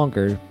it's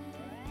longer.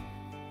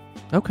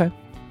 Okay.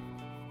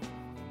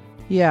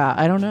 Yeah,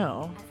 I don't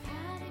know.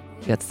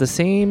 Yeah, it's the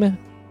same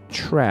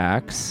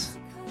tracks.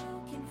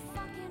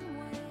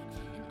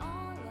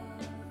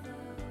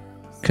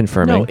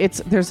 Confirming.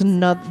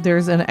 No,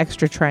 there's an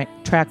extra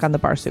track on the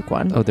Barsuk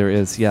one. Oh, there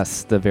is.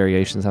 Yes, the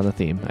variations on the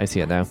theme. I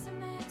see it now.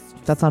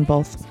 That's on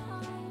both.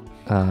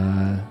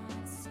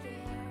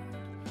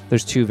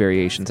 There's 2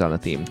 variations on a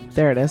theme.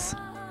 There it is.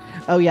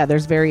 Oh yeah,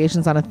 there's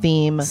variations on a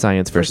theme.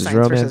 Science for versus Science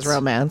romance. versus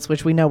romance,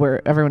 which we know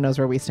where everyone knows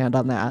where we stand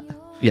on that.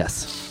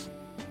 Yes.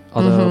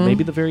 Although Mhm.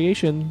 maybe the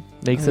variation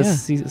makes Oh,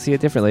 us yeah. see it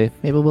differently.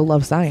 Maybe we'll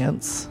love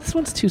science. This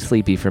one's too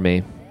sleepy for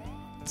me.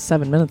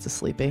 7 minutes is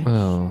sleepy.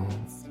 Oh.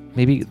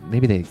 Maybe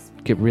they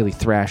get really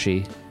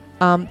thrashy.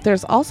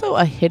 There's also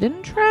a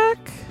hidden track.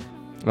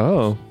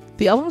 Oh.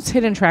 The album's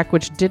hidden track,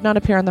 which did not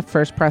appear on the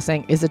first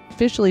pressing, is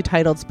officially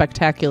titled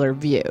Spectacular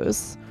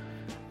Views.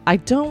 I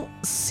don't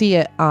see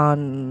it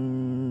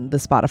on the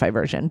Spotify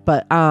version,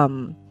 but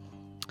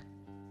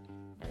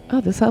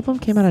this album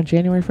came out on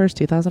January 1st,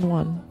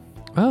 2001.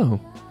 Oh.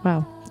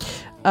 Wow.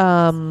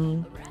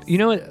 You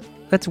know what?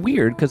 That's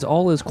weird because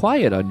all is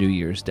quiet on New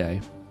Year's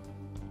Day,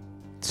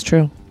 It's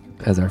true.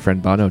 as our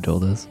friend Bono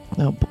told us.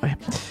 Oh boy.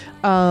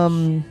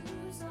 I'm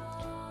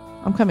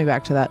coming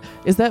back to that.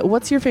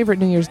 What's your favorite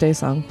New Year's Day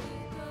song?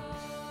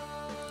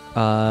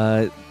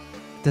 Does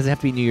it have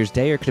to be New Year's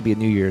Day or could it be a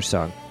New Year's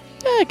song?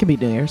 It could be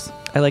New Year's.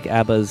 I like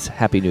ABBA's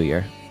Happy New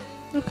Year.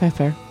 Okay,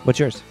 fair. What's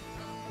yours?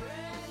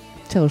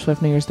 Taylor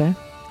Swift New Year's Day.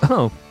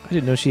 Oh, I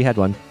didn't know she had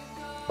one.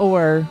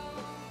 Or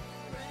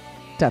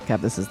Death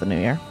Cab, This Is the New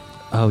Year.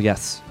 Oh,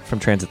 yes. From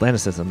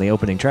Transatlanticism, the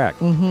opening track.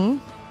 Mm-hmm.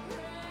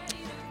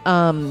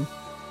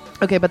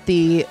 Okay, but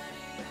the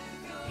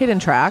hidden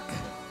track,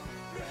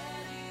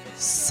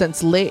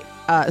 since a later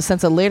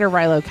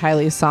Rilo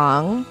Kiley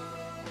song,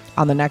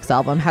 on the next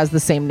album, has the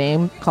same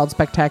name, called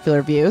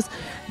Spectacular Views.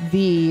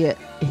 The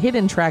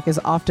hidden track is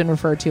often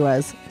referred to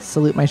as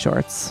Salute My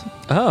Shorts,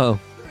 Oh,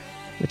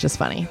 which is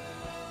funny.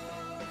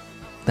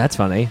 that's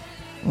funny.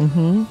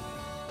 Mm-hmm.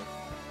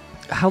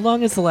 How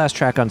long is the last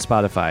track on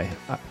Spotify?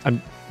 I'm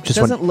It just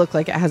doesn't look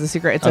like it has a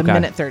secret. It's Okay. a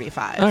minute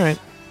 35. All right.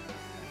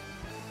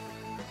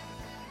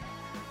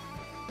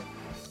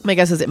 My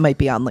guess is it might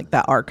be on like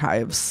that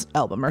Archives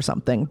album or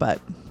something,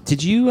 but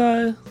Did you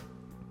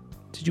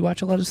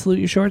watch a lot of Salute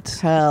Your Shorts?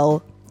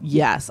 hell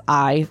yes,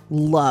 I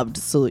loved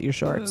Salute Your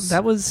Shorts.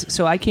 That was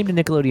so. I came to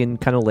Nickelodeon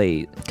kind of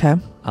late, Okay.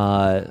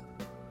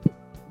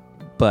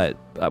 but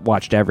I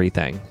watched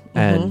everything,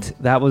 and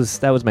that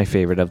was my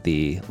favorite of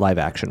the live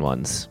action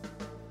ones.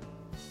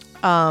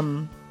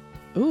 Ooh,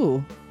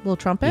 little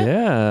trumpet.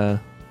 Yeah.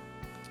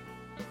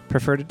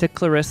 Preferred it to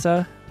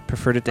Clarissa.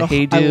 Preferred it to Oh,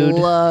 Hey I Dude.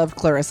 loved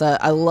Clarissa.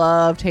 I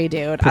loved Hey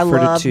Dude. I Preferred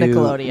loved it to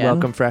Nickelodeon.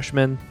 Welcome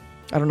Freshman.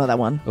 I don't know that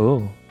one.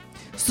 Oh,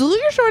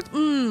 Salute Your Shorts.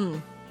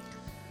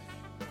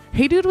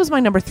 Hey Dude was my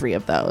number 3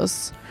 of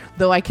those.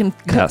 Though I can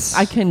Yes.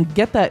 I can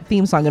get that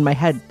theme song in my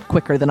head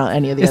quicker than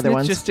any of the isn't other it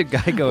ones. just a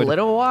guy a going?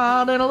 little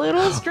wild and a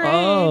little strange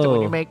when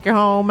Oh. you make your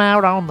home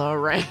out on the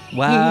range.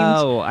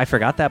 Wow, I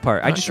forgot that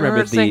part. I just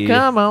remembered the.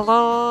 Come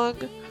along.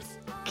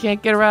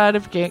 Can't get right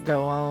if you can't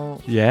go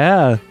on.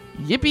 Yeah,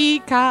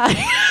 Yippee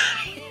ki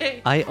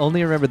I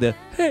only remember the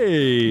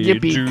Hey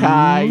Yippee Dude.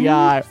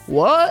 ki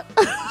What?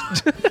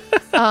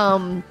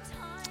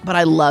 But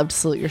I loved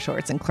Salute Your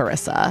Shorts and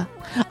Clarissa.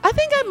 I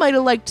think I might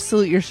have liked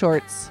Salute Your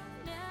Shorts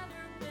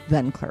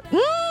then Clarissa.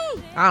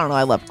 I don't know.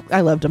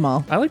 I loved them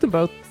all. I like them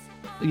both.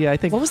 Yeah, I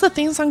think What was the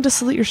theme song to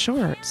Salute Your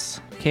Shorts?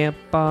 Camp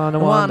on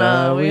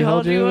Awana, we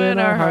hold you in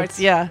our hearts.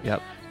 Yeah.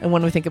 Yep. And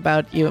when we think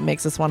about you, it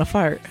makes us want to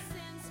fart.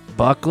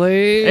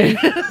 Buckley.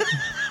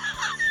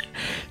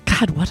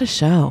 God, what a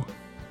show.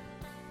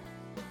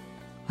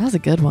 That was a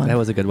good one. That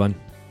was a good one.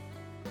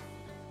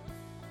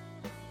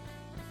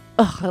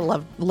 Oh, I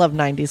love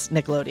 90s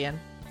Nickelodeon.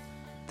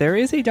 There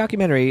is a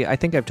documentary, I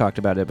think I've talked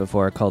about it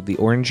before, called The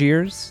Orange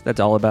Years. That's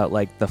all about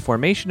like the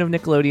formation of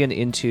Nickelodeon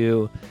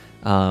into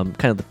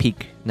kind of the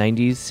peak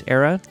 90s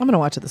era. I'm going to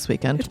watch it this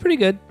weekend. It's pretty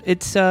good.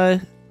 It's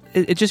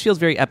it just feels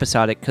very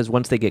episodic because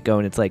once they get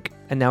going, it's like,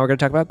 and now we're going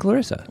to talk about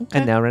Clarissa, Okay.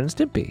 and now Ren and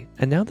Stimpy,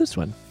 and now this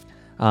one.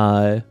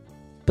 But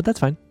that's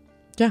fine.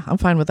 Yeah, I'm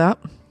fine with that.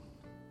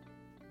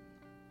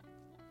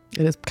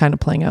 It is kind of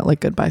playing out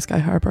like Goodbye Sky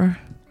Harbor.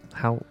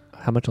 How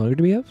much longer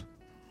do we have?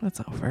 That's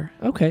over.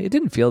 Okay, it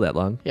didn't feel that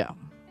long. Yeah.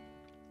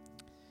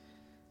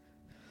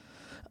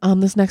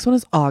 This next one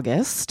is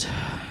August.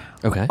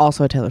 Okay.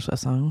 Also a Taylor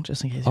Swift song,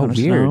 just in case you Oh, want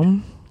to weird.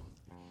 know.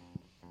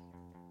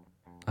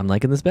 I'm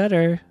liking this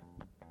better.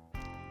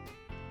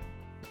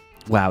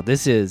 Wow,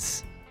 this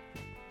is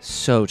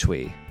so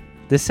twee.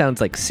 This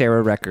sounds like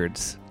Sarah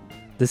Records.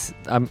 This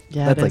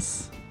Yeah, that's it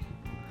is.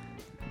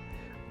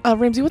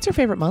 Ramsey, what's your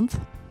favorite month?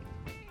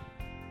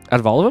 out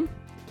of all of them.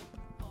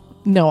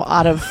 No,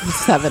 out of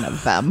 7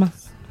 of them.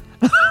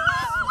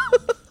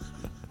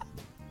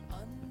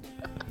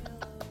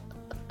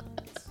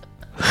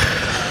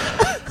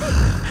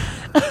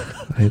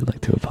 I'd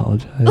like to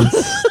apologize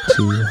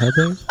to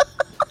Heather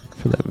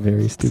for that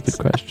very stupid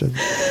question.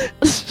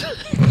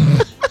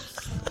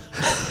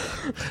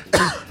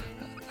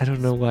 I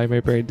don't know why my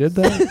brain did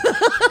that.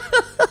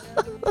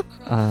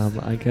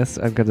 I guess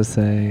I'm gonna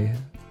say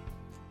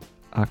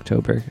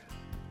October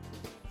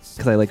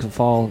because I like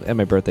fall and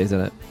my birthday's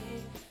in it.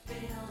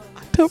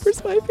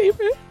 October's my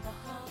favorite.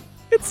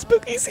 It's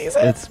spooky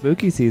season. It's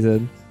spooky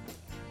season.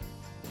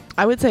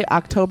 I would say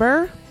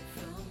October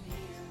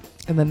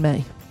and then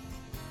May.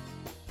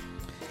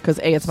 Because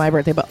A, it's my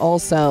birthday, but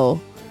also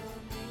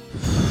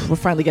we're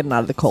finally getting out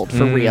of the cold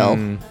for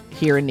real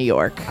here in New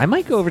York. I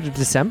might go over to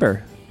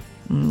December.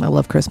 I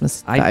love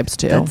Christmas vibes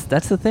too.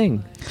 That's the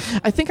thing.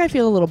 I think I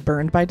feel a little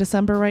burned by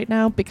December right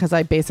now because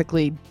I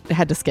basically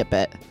had to skip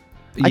it.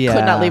 I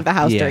could not leave the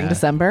house during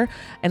December,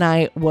 and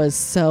I was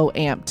so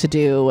amped to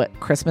do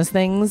Christmas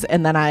things,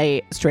 and then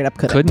I straight up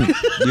couldn't.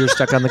 You were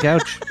stuck on the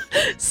couch.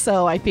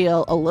 So I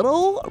feel a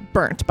little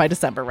burnt by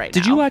December right now.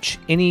 Did you watch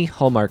any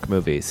Hallmark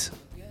movies?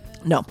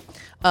 No.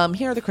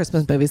 Here are the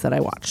Christmas movies that I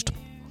watched.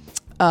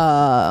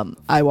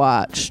 I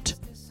watched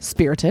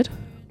Spirited.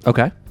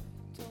 Okay.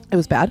 It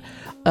was bad.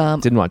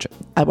 Didn't watch it.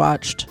 I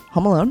watched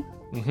Home Alone.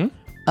 Mm-hmm.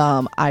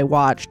 I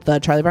watched the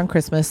Charlie Brown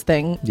Christmas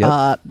thing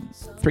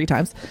 3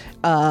 times.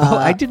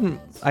 I didn't.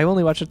 I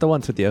only watched it the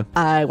once with you.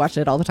 I watched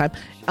it all the time.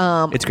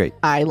 It's great.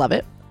 I love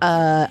it.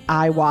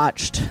 I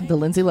watched the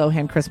Lindsay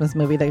Lohan Christmas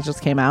movie that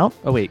just came out.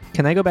 Oh, wait.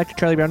 Can I go back to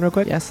Charlie Brown real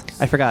quick? Yes.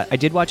 I forgot. I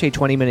did watch a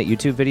 20-minute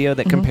YouTube video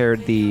that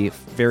compared the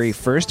very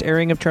first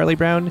airing of Charlie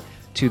Brown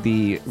to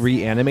the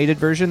reanimated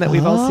version that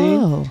we've all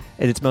seen.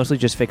 And it's mostly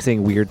just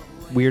fixing weird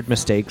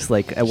mistakes.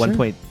 Like at one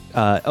point,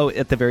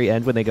 at the very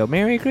end when they go,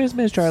 "Merry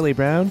Christmas, Charlie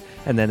Brown,"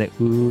 and then it,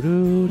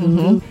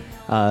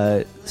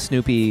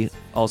 Snoopy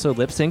also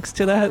lip syncs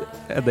to that.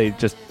 And they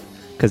just,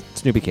 because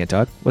Snoopy can't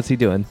talk. What's he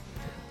doing?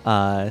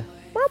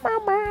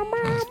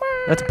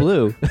 That's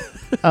Blue.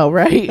 Oh,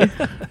 right.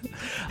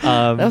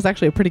 That was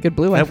actually a pretty good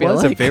blue, I That feel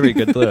was like. a very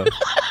good blue.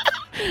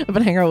 I've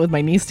been hanging out with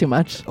my niece too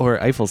much.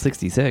 Or Eiffel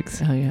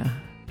 66. Oh, yeah.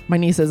 My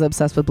niece is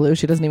obsessed with blue.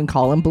 She doesn't even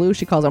call him blue.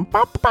 She calls him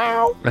pow,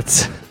 pow.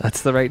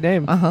 That's the right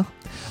name. Uh-huh.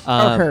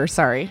 Or her,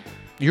 sorry.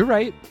 You're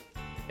right.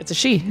 It's a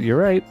she. You're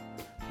right.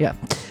 Yeah.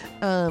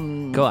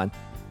 Go on.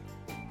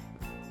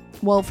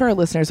 Well, for our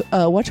listeners,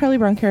 what Charlie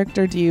Brown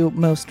character do you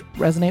most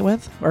resonate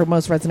with, or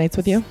most resonates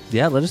with you?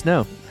 Yeah, let us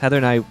know. Heather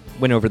and I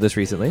went over this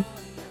recently.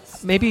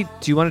 Maybe,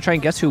 do you want to try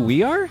and guess who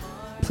we are?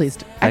 Please,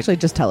 actually,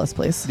 just tell us,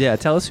 please. Yeah,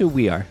 tell us who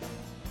we are.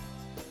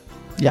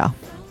 Yeah.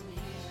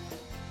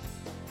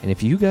 And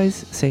if you guys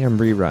say I'm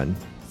rerun,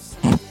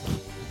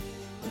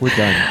 we're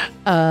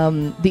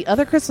done. The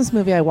other Christmas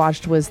movie I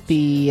watched was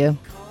the,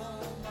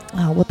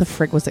 what the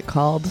frig was it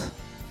called?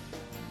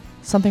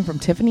 Something from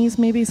Tiffany's,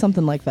 maybe?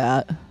 Something like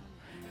that.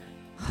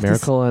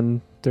 Miracle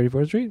on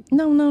 34th Street?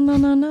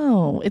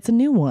 No. It's a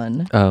new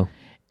one. Oh.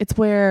 It's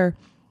where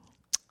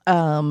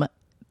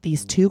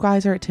these two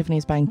guys are at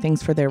Tiffany's buying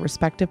things for their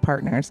respective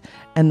partners,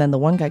 and then the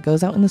one guy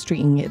goes out in the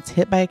street and gets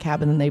hit by a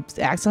cab, and then they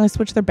accidentally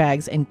switch their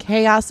bags, and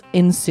chaos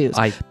ensues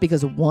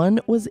because one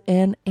was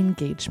an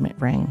engagement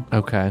ring.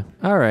 Okay.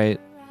 All right.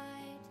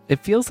 It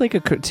feels like a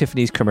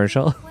Tiffany's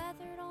commercial.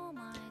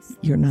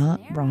 You're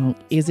not wrong.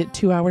 Is it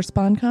 2 hour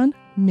SpawnCon?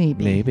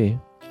 Maybe.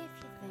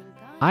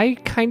 I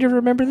kind of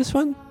remember this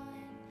one.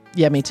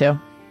 Yeah, me too.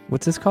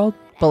 What's this called?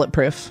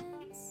 Bulletproof.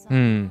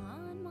 Hmm.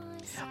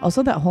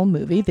 Also, that whole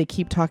movie, they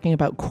keep talking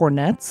about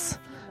cornets,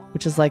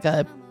 which is like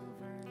a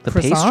The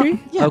croissant.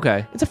 pastry? Yeah.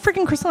 Okay. It's a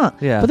freaking croissant.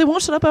 Yeah. But they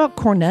won't shut up about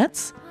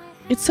cornets.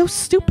 It's so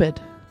stupid.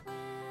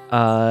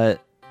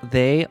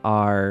 They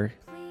are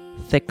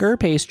thicker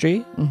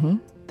pastry. Mm-hmm.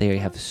 They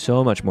have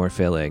so much more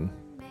filling.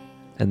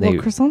 And Well, they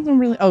croissants don't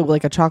really... Oh,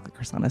 like a chocolate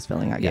croissant is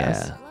filling, I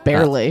guess. yeah.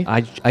 Barely.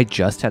 I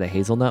just had a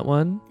hazelnut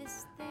one.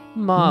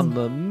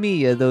 Mamma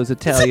mia, those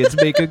Italians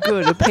make a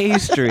good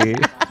pastry.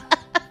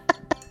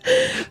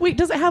 Wait,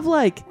 does it have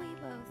like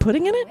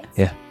pudding in it?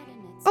 Yeah.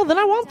 Oh, then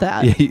I want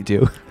that. Yeah, you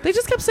do. They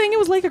just kept saying it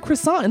was like a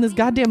croissant in this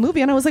goddamn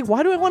movie, and I was like,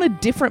 why do I want a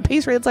different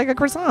pastry that's like a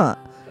croissant?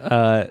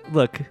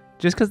 Look,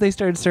 just because they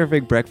started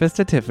serving breakfast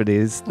at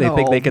Tiffany's, they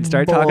think Oh, they can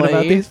start talking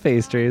about boy. these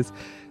pastries.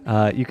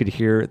 You could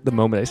hear the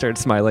moment I started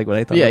smiling when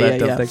I thought Yeah, of that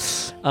yeah,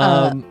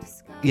 dumb thing.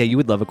 Yeah, you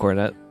would love a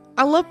cornet.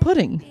 I love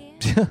pudding.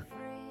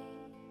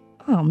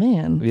 Oh,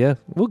 man. Yeah,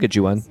 we'll get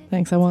you one.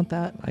 Thanks, I want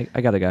that.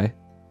 I got a guy.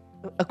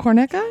 A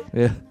cornet guy?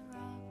 Yeah.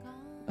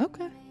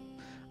 Okay.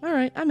 All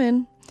right, I'm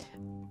in.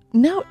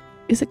 Now,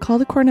 is it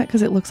called a cornet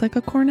because it looks like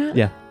a cornet?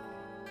 Yeah.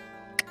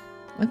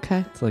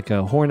 Okay. It's like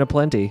a horn of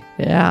plenty.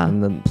 Yeah.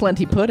 And then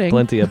Plenty pudding.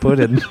 plenty of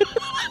pudding.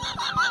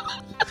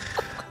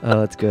 Oh,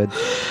 that's good.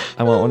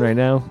 I want one right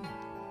now.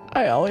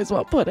 I always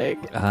want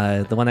pudding.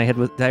 The one I had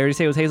was, did I already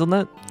say it was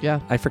hazelnut?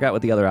 Yeah. I forgot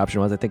what the other option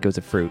was. I think it was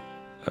a fruit.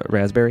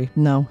 Raspberry.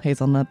 No,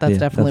 hazelnut. That's Yeah,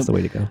 definitely... that's the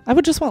way to go. I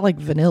would just want like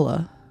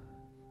vanilla.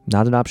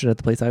 Not an option at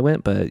the place I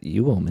went, but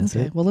you won't miss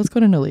Okay, it. well, let's go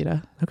to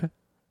Nolita. Okay.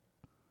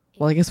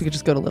 Well, I guess we could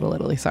just go to Little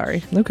Italy.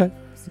 Sorry. Okay.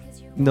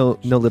 No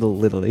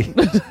little Italy.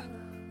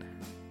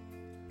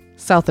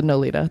 South of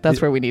Nolita.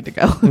 That's where we need to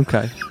go.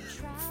 Okay.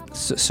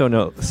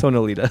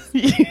 Sonolita.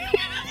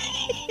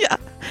 Yeah.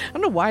 I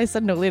don't know why I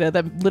said Nolita.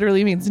 That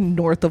literally means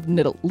north of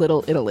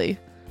Little Italy.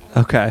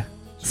 Okay.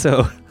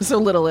 So So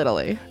Little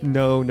Italy.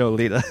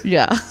 Nolita.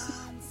 Yeah.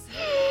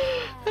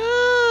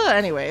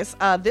 Anyways,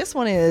 this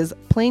one is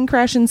Plane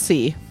Crash in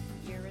Sea.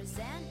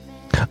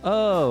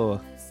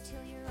 Oh,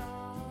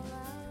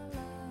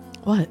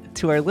 What?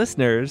 to our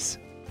listeners,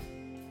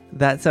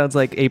 that sounds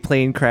like a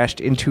plane crashed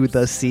into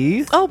the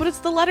sea. Oh, but it's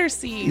the letter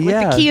C. Like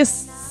Yeah. the key of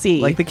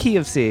C. Like the key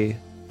of sea.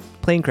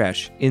 Plane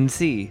crash in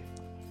sea.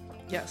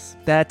 Yes.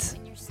 That's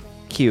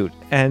cute.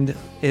 And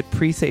it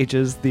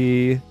presages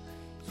the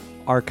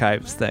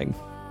archives thing.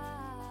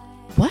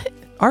 What?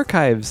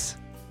 Archives.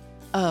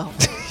 Oh.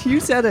 You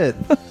said it.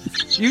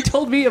 You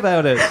told me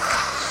about it.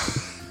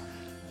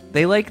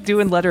 They like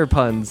doing letter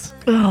puns.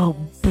 Oh,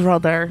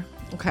 brother.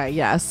 Okay,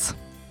 yes.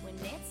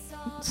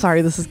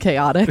 Sorry, this is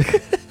chaotic.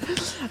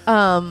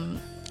 I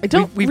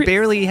don't... We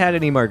barely had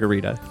any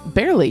margarita.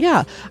 barely,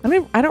 yeah. I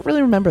mean, I don't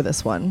really remember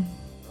this one.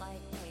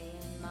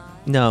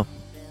 No.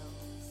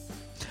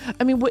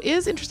 I mean, what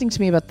is interesting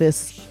to me about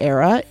this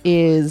era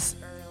is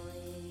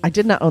I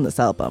did not own this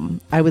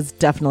album. I was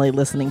definitely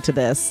listening to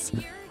this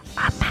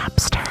on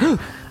Napster.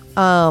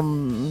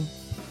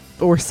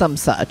 Or some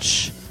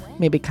such.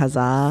 Maybe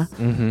Kazaa.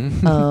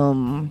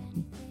 Mm-hmm.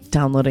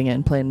 Downloading it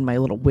and playing my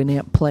little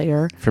Winamp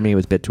player. For me, it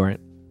was BitTorrent.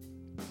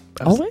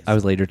 Always? I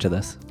was later to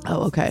this.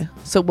 Oh, okay.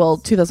 So, well,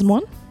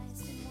 2001?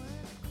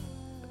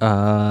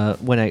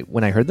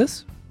 When I heard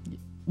this?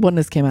 When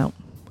this came out.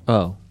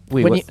 Oh.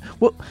 Wait, When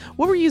what?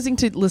 what were you using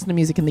to listen to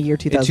music in the year In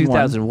 2001?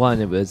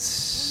 2001, it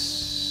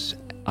was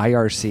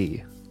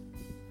IRC.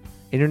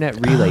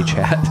 Internet Relay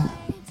Chat.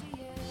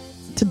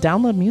 To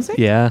download music?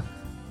 Yeah.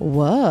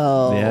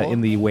 Whoa. Yeah,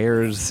 in the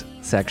wares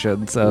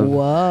section. So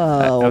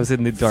Whoa. I was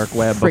in the dark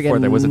web before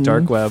there was a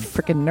dark web.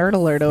 Freaking nerd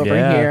alert over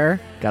Yeah.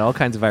 here. Got all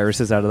kinds of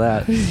viruses out of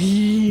that.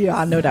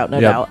 Yeah, no doubt, no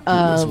Yep. doubt. It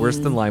was worse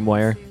than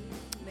LimeWire.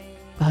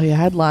 Oh yeah, I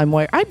had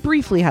LimeWire. I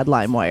briefly had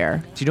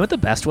LimeWire. Do you know what the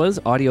best was?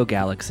 Audio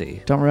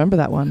Galaxy. Don't remember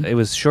that one. It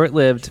was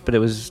short-lived, but it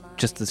was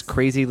just this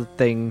crazy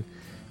thing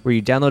where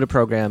you download a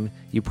program,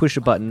 you push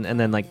a button, and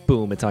then like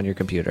boom, it's on your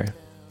computer.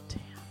 Damn.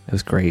 It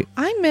was great.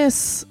 I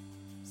miss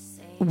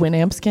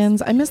Winamp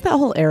skins. I miss that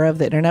whole era of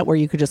the internet where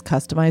you could just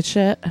customize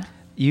shit.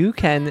 You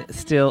can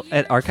still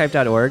at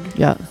archive.org.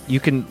 Yeah. You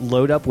can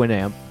load up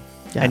Winamp,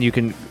 Yeah. and you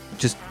can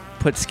just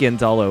put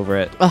skins all over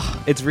it. Ugh,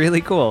 It's really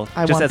cool.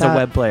 I just want as that. a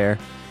web player.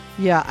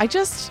 yeah. I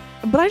just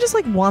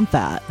like want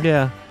that.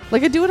 Yeah.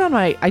 Like I do it on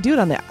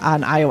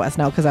iOS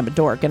now because I'm a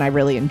dork and I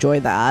really enjoy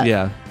that.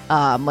 Yeah.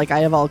 Like I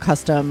have all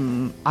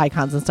custom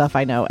icons and stuff.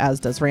 I know, as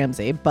does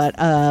Ramsey, but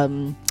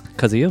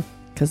Because of you.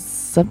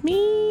 because of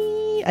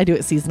me, I do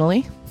it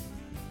seasonally.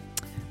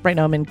 Right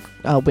now I'm in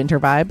winter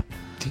vibe.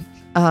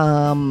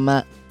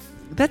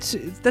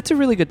 That's a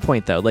really good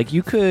point though. Like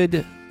you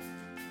could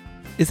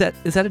is that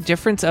a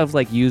difference of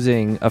like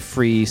using a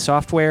free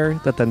software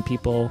that then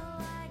people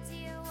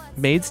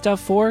made stuff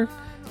for?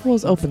 Well,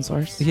 it's open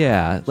source.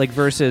 Yeah, like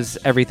versus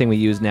everything we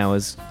use now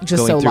is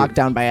Just going so through. locked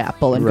down by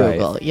Apple and Right.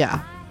 Google.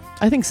 Yeah,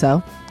 I think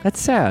so. That's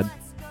sad.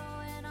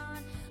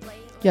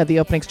 Yeah, the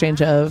open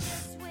exchange of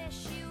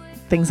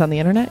things on the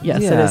internet.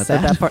 Yes, it is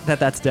sad.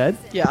 That's dead.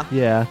 Yeah.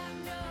 Yeah.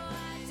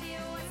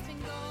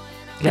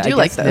 I do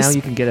like guess this. Now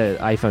you can get an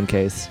iPhone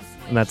case,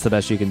 and that's the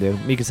best you can do.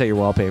 You can set your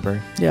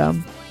wallpaper. Yeah.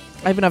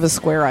 I even have a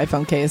square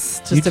iPhone case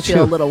just You to do.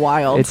 feel a little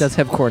wild. It does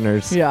have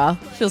corners. Yeah.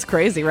 Feels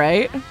crazy,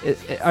 right?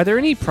 Are there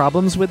any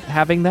problems with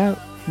having that?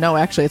 No,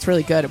 actually, it's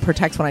really good. It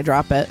protects when I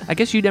drop it. I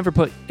guess you never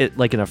put it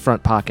like in a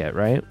front pocket,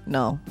 right?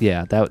 No.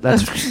 Yeah,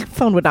 that's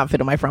Phone would not fit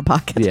in my front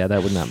pocket. yeah,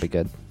 that would not be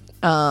good.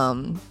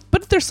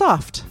 But they're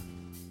soft.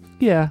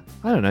 Yeah,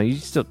 I don't know. You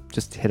still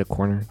just hit a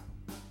corner.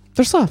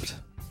 They're soft.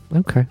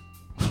 Okay.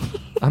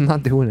 I'm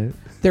not doing it.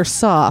 They're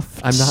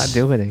soft. I'm not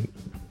doing it.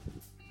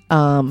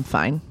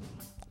 Fine.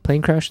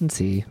 Plane crash and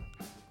sea.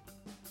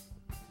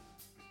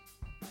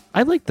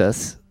 I like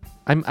this.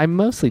 I'm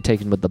mostly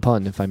taken with the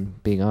pun, if I'm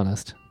being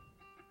honest.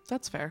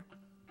 That's fair.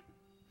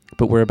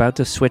 But we're about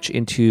to switch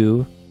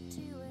into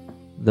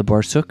the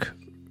Barsuk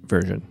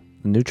version,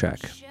 the new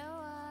track.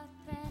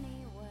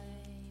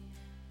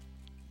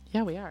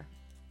 Yeah, we are.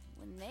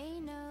 When they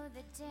know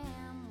that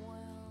damn well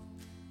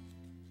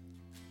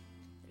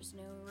there's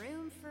no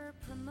room for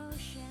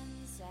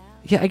promotions out.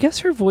 Yeah, I guess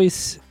her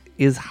voice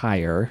is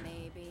higher.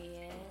 Maybe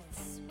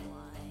it's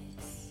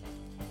wise.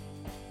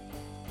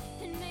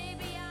 And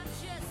maybe I'm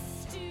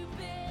just stupid.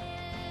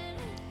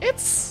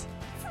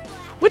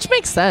 Which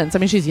makes sense. I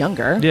mean, she's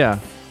younger. Yeah.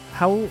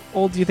 How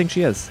old do you think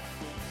she is?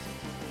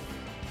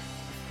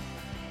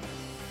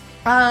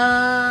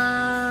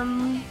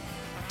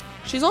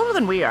 She's older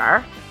than we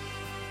are.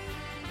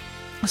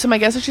 So my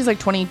guess is she's like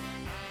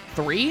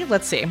 23.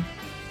 Let's see.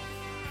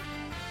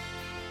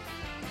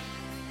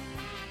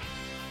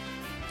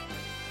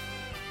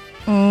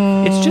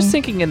 It's just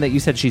sinking in that you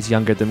said she's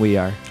younger than we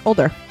are.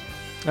 Older.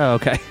 Oh,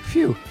 okay.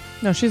 Phew.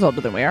 No, she's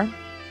older than we are.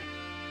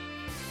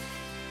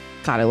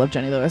 God, I love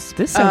Jenny Lewis.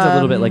 This sounds a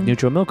little bit like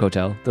Neutral Milk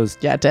Hotel. Those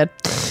Yeah, it did.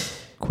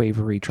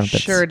 quavery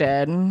trumpets. Sure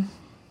did.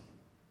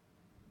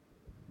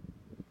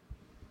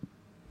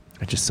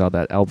 I just saw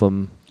that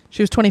album.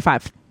 She was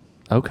 25.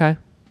 Okay.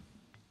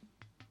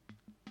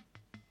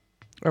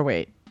 Or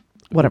wait.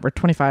 Whatever.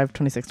 25,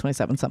 26,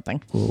 27,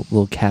 something.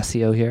 Little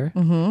Casio here.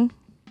 Mm-hmm.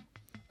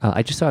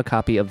 I just saw a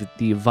copy of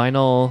the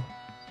vinyl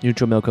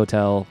Neutral Milk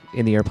Hotel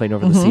in the airplane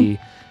over the sea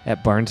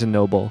at Barnes &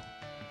 Noble.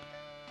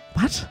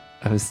 What?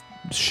 I was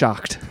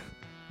shocked.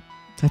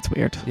 That's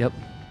weird. Yep.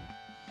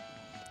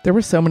 There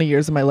were so many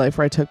years in my life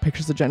where I took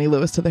pictures of Jenny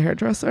Lewis to the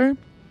hairdresser.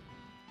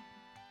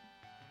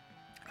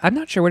 I'm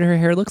not sure what her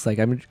hair looks like.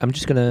 I'm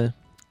just going to...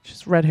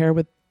 She's red hair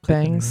with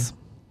bangs.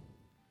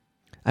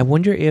 I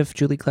wonder if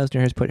Julie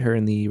Klausner has put her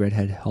in the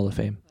Redhead Hall of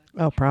Fame.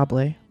 Oh,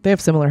 probably. They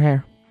have similar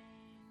hair.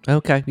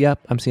 Okay. Yep.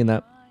 I'm seeing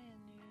that.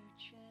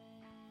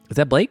 Is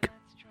that Blake?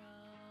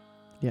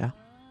 Yeah.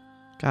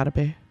 Gotta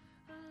be.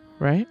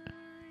 Right?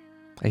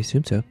 I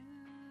assume so.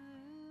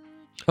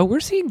 Oh, we're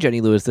seeing Jenny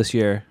Lewis this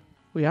year.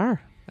 We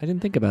are. I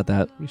didn't think about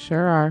that. We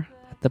sure are.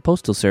 At the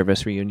Postal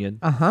Service reunion.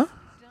 Uh-huh.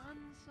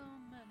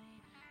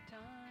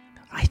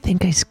 I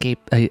think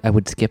I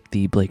would skip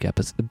the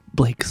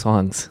Blake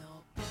songs.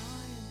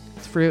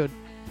 It's rude.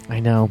 I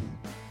know.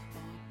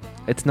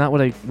 It's not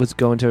what I was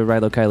going to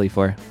Rilo Kiley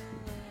for.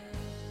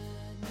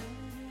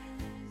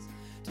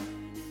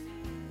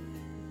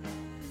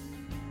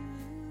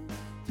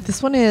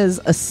 This one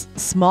is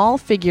small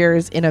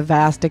figures in a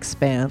vast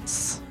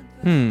expanse.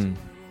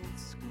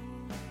 It's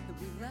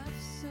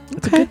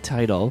a good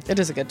title. It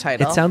is a good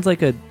title. It sounds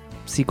like a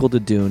sequel to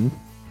Dune.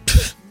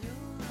 It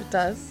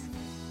does.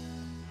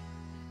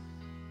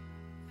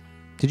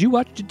 Did you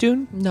watch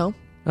Dune? No.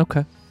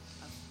 Okay.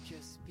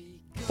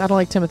 I don't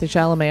like Timothée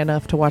Chalamet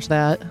enough to watch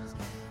that.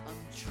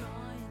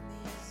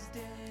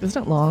 It's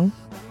not long.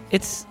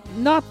 It's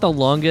not the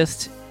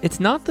longest. It's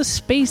not the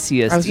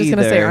spaciest I was just either.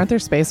 going to say, aren't there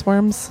space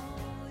worms?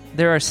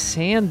 There are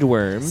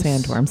sandworms.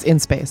 Sandworms in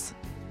space.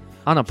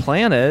 On a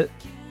planet.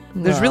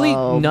 There's really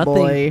Oh, nothing.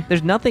 boy.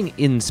 There's nothing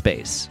in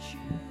space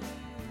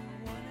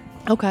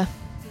Okay.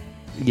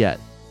 yet.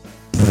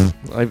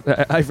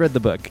 I've read the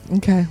book.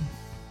 Okay.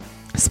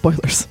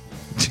 Spoilers.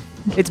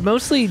 It's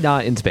mostly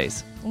not in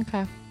space.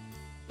 Okay.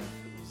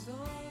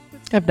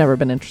 I've never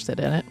been interested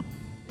in it.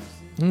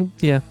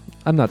 Yeah,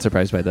 I'm not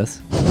surprised by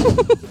this.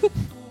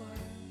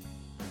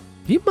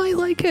 You might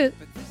like it.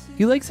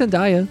 You like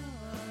Zendaya.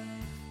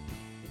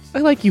 I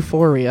like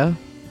Euphoria.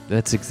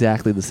 That's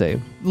exactly the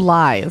same.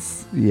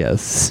 Lies.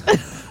 Yes.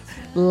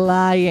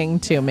 Lying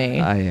to me.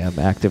 I am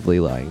actively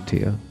lying to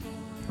you.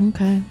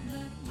 Okay.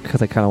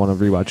 Because I kind of want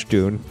to rewatch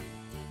Dune.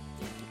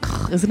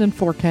 Is it in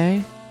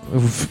 4K?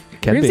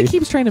 Can Ramsey be.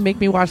 keeps trying to make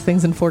me watch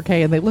things in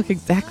 4K, and they look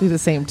exactly the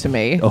same to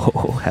me.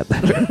 Oh, Heather.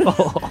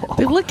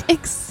 They look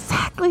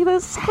exactly the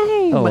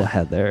same. Oh,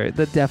 Heather.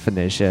 The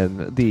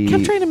definition.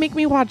 Kept trying to make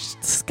me watch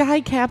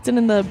Sky Captain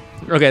in the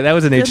Okay, that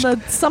was an in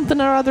HD. the something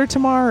or other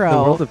tomorrow.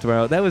 The World of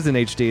Tomorrow. That was in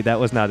HD. That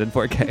was not in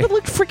 4K. It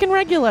looked freaking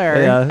regular.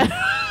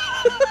 Yeah.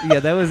 Yeah,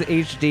 that was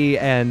HD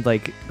and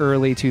like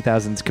early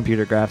 2000s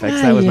computer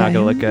graphics. That was not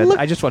going to look good. Look-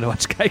 I just want to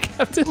watch Sky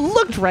Captain.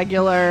 Looked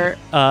regular.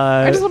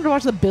 I just wanted to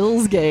watch the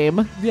Bills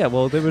game. Yeah,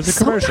 well, there was a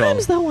commercial.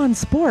 Sometimes though on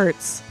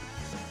sports,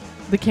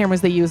 the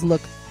cameras they use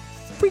look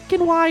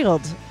freaking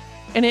wild,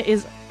 and it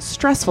is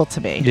stressful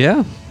to me.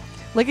 Yeah.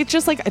 Like it's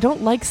just like I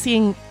don't like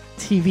seeing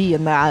TV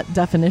in that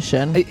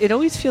definition. It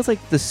always feels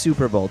like the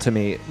Super Bowl to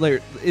me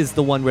like, is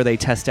the one where they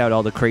test out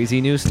all the crazy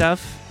new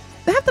stuff.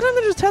 Half the time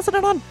they're just testing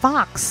it on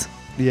Fox.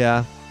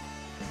 Yeah.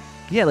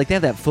 Yeah, like they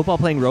have that football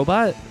playing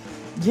robot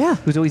Yeah,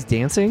 who's always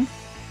dancing.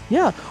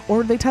 yeah.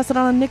 Or they test it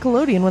on a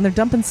Nickelodeon when they're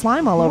dumping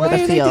slime all over Why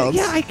the are they do- field.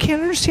 Yeah, I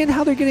can't understand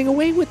how they're getting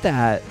away with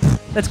that.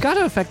 That's got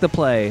to affect the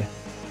play.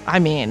 I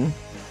mean,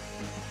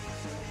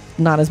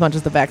 not as much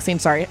as the vaccine.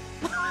 Sorry.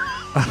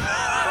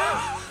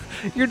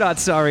 You're not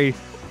sorry.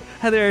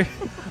 Heather,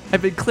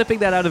 I've been clipping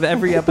that out of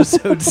every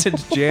episode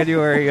since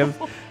January of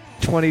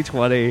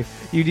 2020.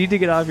 You need to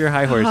get off your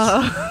high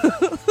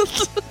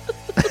horse.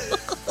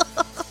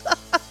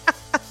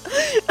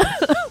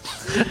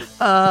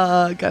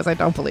 Guys, I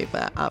don't believe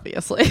that,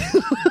 obviously.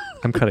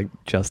 I'm cutting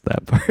just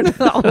that part.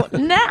 Oh,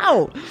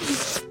 no!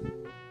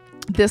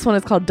 This one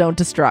is called Don't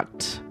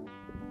Destruct.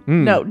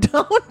 Mm, No,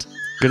 don't.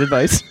 Good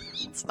advice.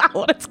 It's not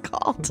what it's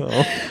called.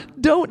 Oh.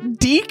 Don't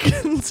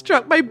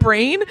deconstruct my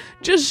brain.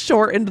 Just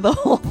shortened the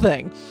whole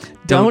thing.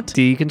 Don't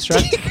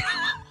deconstruct.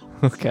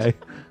 Okay.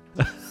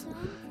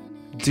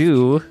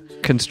 Do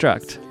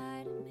construct.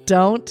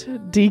 Don't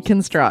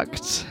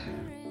deconstruct.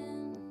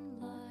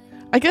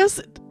 I guess,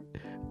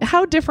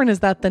 how different is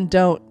that than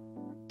don't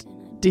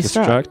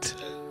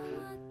destruct?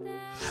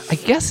 I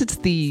guess it's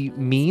the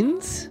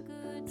means.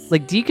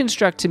 Like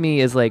deconstruct to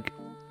me is like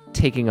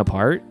taking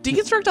apart.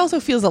 Deconstruct also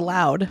feels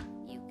allowed.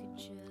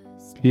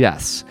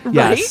 Yes.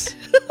 Right? Yes.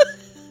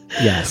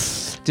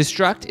 Yes.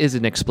 Destruct is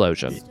an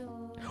explosion.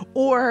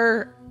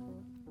 Or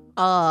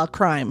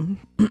crime.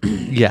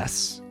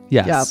 Yes.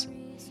 Yes.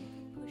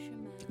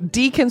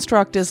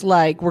 Deconstruct is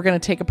like, we're going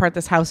to take apart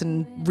this house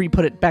and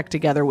re-put it back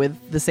together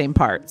with the same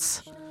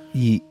parts.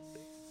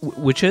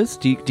 Which is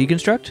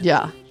deconstruct?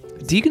 Yeah.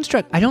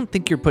 Deconstruct. I don't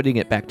think you're putting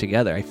it back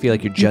together. I feel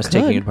like you're just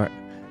taking could. it apart.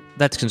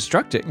 That's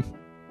constructing.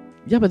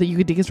 Yeah, but you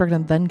could deconstruct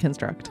and then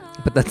construct.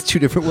 But that's two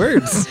different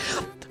words.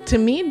 To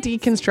me,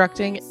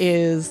 deconstructing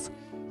is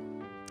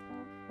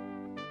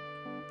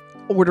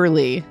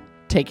orderly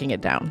taking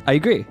it down. I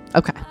agree.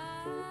 Okay.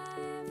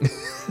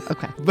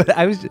 Okay. But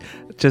I was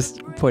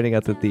just pointing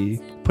out that the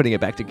putting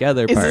it back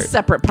together It's part. a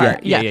separate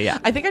part. Yeah.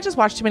 I think I just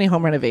watched too many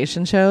home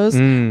renovation shows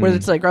where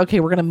it's like, okay,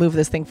 we're going to move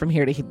this thing from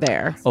here to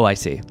there. Oh, I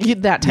see.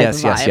 That type of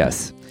vibe.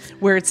 Yes.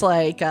 Where it's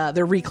like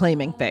they're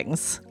reclaiming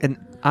things. And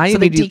I So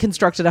they immediately-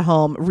 deconstructed a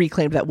home,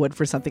 reclaimed that wood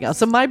for something else.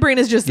 So my brain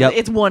is just, Yep.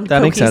 it's one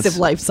That makes cohesive sense.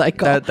 life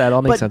cycle. That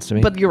all makes sense to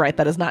me. But you're right,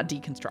 that is not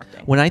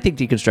deconstructing. When I think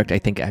deconstruct, I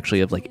think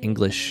actually of like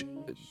English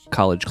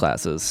college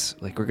classes.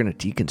 Like we're gonna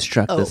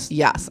deconstruct Oh, this.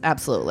 yes,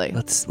 absolutely.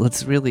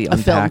 Let's really A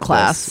film unpack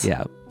class. this.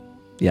 Yeah.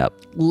 Yep.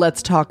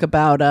 Let's talk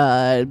about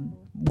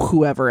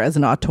whoever as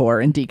an auteur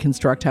and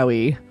deconstruct how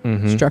he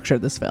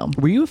structured this film.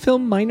 Were you a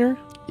film minor?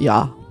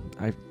 Yeah.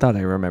 I thought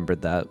I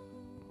remembered that.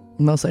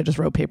 Mostly I just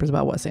wrote papers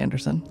about Wes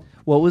Anderson.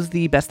 What was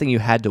the best thing you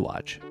had to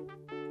watch?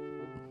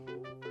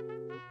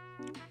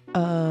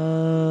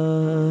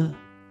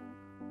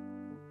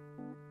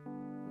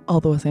 All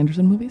the Wes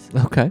Anderson movies.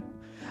 Okay.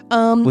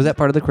 Was that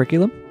part of the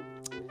curriculum?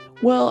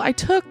 Well, I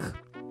took,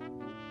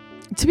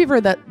 to be fair,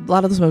 that a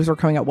lot of those movies were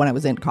coming out when I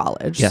was in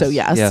college. Yes, So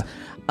yes.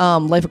 yeah.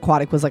 Life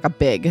Aquatic was like a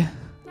big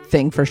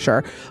thing for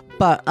sure.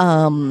 But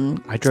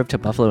I drove to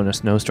Buffalo in a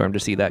snowstorm to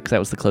see that because that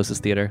was the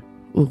closest theater.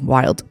 ooh,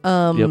 wild.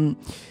 Yep.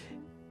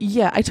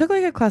 Yeah, I took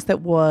like a class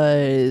that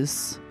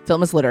was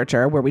film as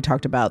literature where we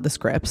talked about the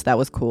scripts. That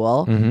was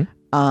cool.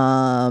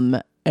 Mm-hmm.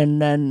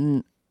 And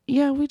then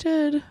yeah, we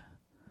did.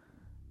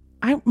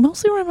 I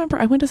mostly remember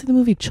I went to see the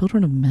movie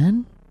Children of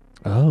Men.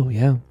 Oh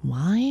yeah,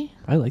 Why?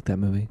 I like that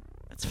movie.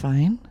 It's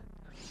fine.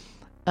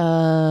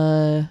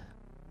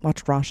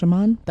 Watched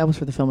Rashomon. That was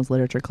for the film as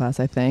literature class,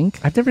 I think.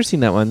 I've never seen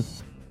that one,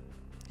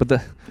 but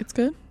It's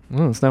good.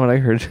 Oh, that's not what I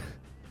heard.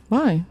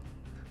 Why?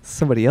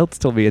 Somebody else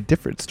told me a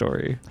different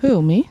story.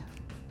 Who, me?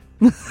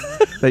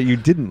 That you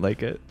didn't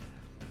like it.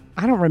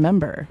 I don't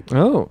remember.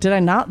 Oh. Did I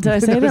not? Did I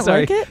say I didn't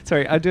sorry. like it?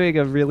 Sorry, I'm doing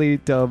a really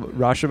dumb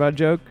Rashomon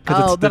joke.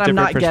 Oh, that I'm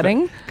not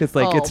getting? Because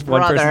like Oh, it's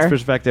one brother. person's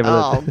perspective.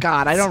 Oh,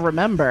 God. I don't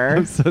remember.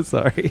 I'm so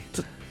sorry.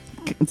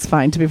 It's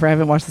fine. To be fair, I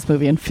haven't watched this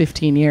movie in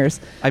 15 years.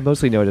 I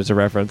mostly know it as a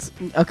reference.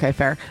 Okay,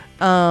 fair.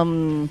 Yeah,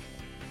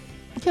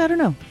 I don't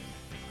know.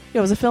 Yeah,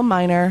 it was a film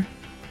minor.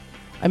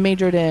 I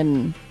majored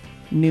in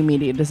new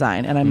media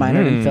design, and I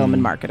minored in film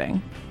and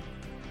marketing.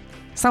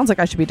 Sounds like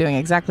I should be doing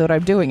exactly what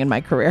I'm doing in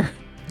my career.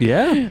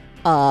 Yeah.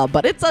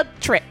 But it's a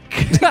trick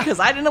because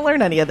I didn't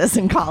learn any of this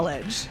in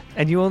college.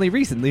 And you only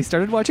recently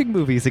started watching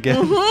movies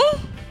again.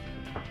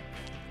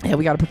 Yeah,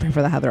 we got to prepare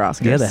for the Heather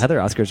Oscars. Yeah, the Heather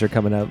Oscars are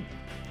coming up.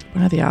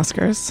 When are the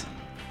Oscars?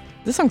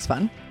 This song's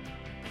fun.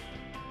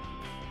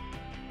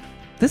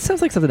 This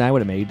sounds like something I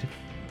would have made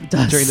It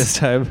does. during this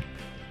time.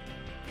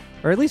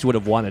 Or at least would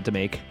have wanted to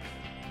make.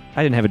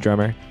 I didn't have a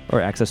drummer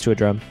or access to a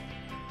drum.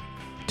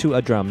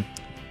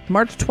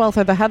 March 12th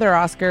are the Heather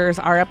Oscars.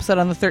 Our episode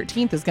on the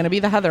 13th is going to be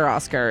the Heather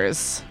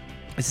Oscars.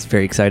 This is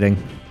very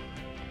exciting.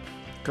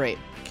 Great.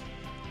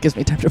 Gives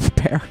me time to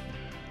prepare.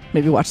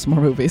 Maybe watch some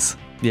more movies.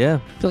 Yeah.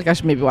 I feel like I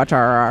should maybe watch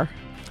RRR.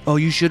 Oh,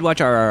 you should watch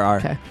RRR.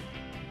 Okay.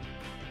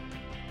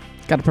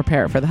 Got to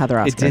prepare for the Heather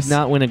Oscars. It did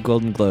not win a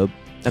Golden Globe,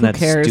 and Who that's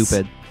cares?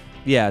 stupid.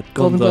 Yeah,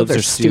 Golden Globes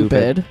are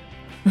stupid.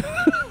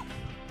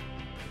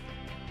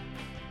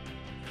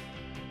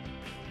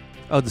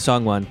 Oh, the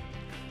song won.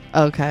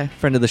 Okay.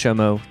 Friend of the show,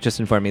 Mo, just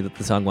informed me that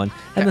the song won.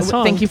 And the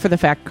song, Thank you for the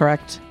fact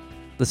correct.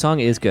 The song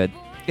is good.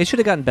 It should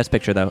have gotten Best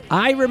Picture, though.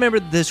 I remember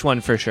this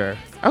one for sure.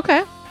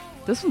 Okay.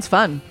 This one's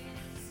fun.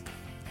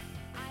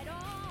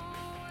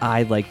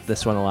 I liked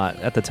this one a lot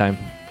at the time.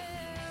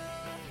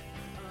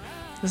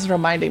 This is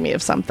reminding me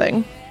of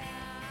something.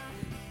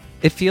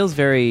 It feels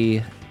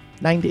very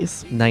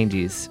 90s.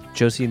 90s.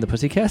 Josie and the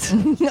Pussycats?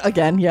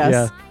 Again, yes.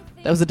 Yeah.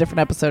 That was a different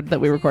episode that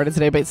we recorded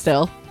today, but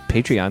still.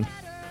 Patreon.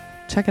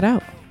 Check it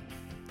out.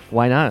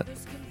 Why not?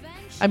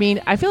 I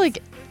mean, I feel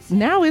like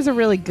now is a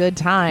really good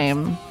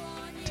time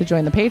to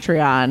join the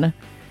Patreon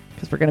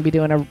because we're going to be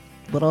doing a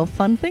little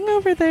fun thing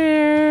over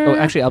there. Oh,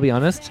 actually, I'll be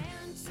honest.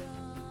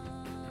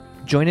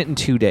 Join it in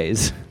 2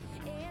 days.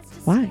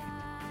 Why?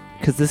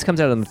 Because this comes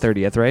out on the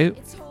 30th, right?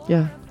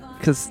 Yeah.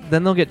 Because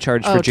then they'll get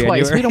charged for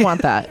January. Twice. We don't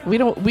want that. We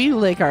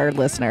like our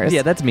listeners.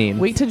 Yeah, that's mean.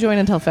 Wait to join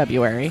until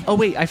February. Oh,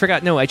 wait, I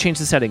forgot. No, I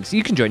changed the settings.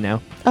 You can join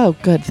now. Oh,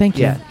 good. Thank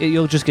you. Yeah,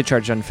 you'll just get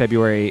charged on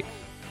February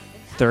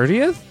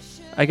 30th,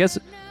 I guess.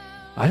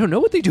 I don't know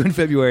what they do in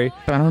February.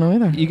 I don't know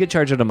either. You get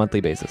charged on a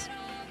monthly basis.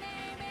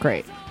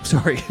 Great.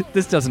 Sorry,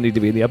 this doesn't need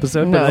to be in the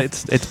episode, No. but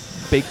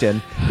it's baked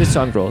in. This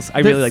song rules. I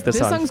really like this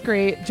song. This song's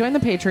great. Join the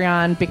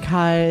Patreon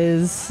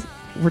because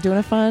we're doing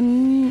a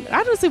fun.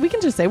 Honestly, we can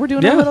just say we're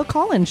doing a little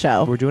call-in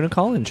show. We're doing a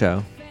call-in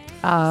show.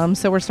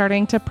 So we're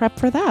starting to prep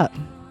for that.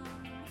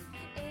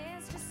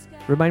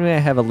 Remind me, I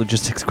have a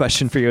logistics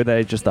question for you that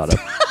I just thought of.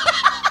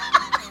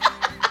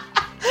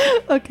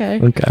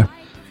 Okay. Okay.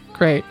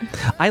 Great.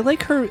 I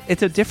like her.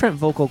 It's a different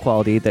vocal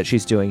quality that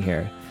she's doing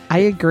here. I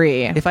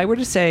agree. If I were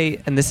to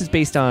say, and this is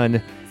based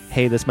on,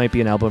 hey, this might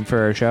be an album for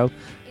our show,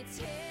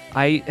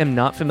 I am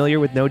not familiar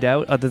with No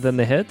Doubt other than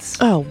the hits.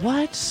 Oh,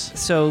 what?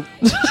 So,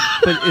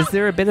 but is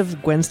there a bit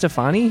of Gwen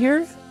Stefani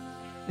here?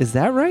 Is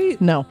that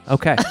right? No.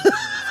 Okay.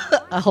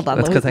 Hold on.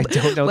 That's because I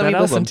don't know that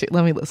album.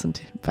 Let me listen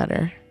to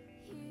better.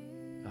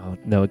 Oh,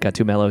 no, it got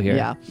too mellow here.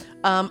 Yeah.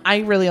 I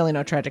really only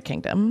know Tragic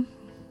Kingdom.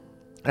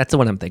 That's the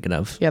one I'm thinking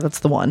of. Yeah, that's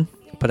the one.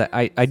 But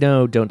I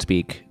know Don't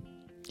Speak.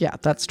 Yeah,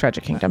 that's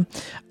Tragic Kingdom.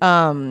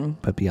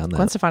 But beyond that.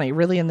 Gwen Stefani,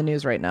 really in the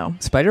news right now.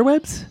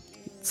 Spiderwebs?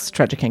 It's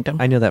Tragic Kingdom.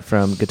 I know that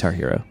from Guitar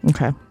Hero.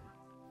 Okay.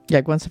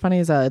 Yeah, Gwen Stefani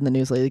is in the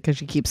news lately because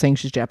she keeps saying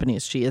she's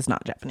Japanese. She is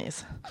not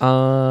Japanese.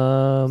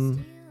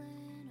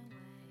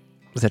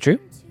 Is that true?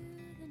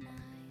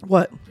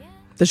 What?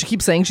 Does she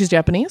keep saying she's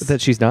Japanese? That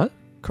she's not?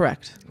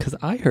 Correct. Because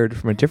I heard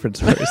from a different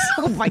source.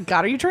 Oh my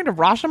God, are you trying to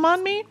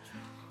Rashomon me?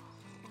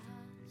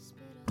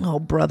 Oh,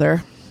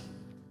 brother.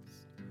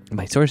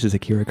 My source is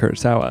Akira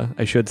Kurosawa,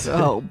 I should say.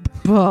 Oh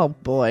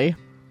boy.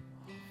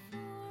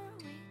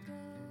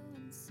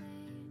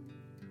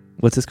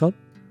 What's this called?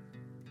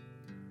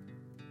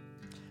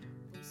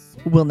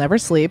 We'll never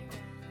sleep.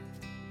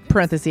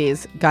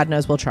 Parentheses, God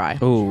knows we'll try.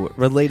 Oh,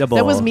 relatable.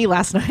 That was me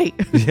last night.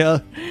 Yeah.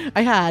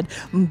 I had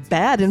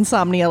bad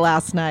insomnia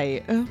last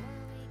night.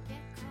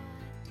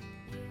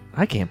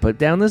 I can't put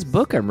down this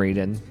book I'm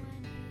reading.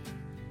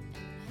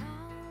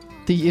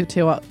 The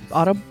U2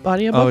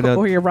 audiobook Oh, no.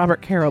 or your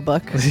Robert Caro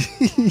book?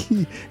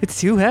 It's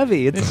too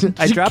heavy.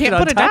 I You dropped it can't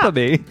on put top down. of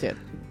me. Dude.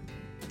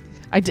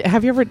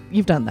 Have you ever,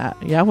 you've done that,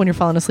 yeah? When you're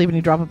falling asleep and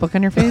you drop a book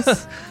on your face?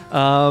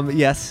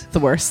 Yes. The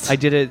worst. I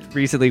did it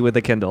recently with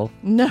a Kindle.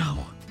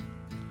 No.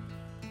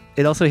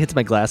 It also hits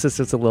my glasses,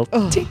 so it's a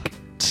little tick.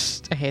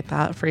 I hate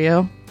that for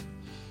you.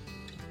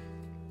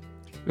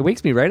 It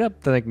wakes me right up,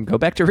 then I can go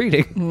back to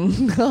reading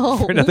No.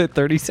 for another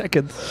 30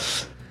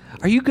 seconds.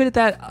 Are you good at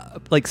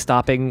that? Like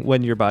stopping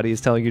when your body is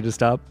telling you to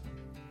stop?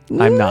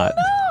 I'm not.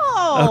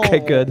 No. Okay,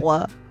 good.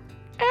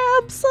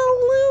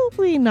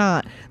 Absolutely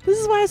not. This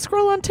is why I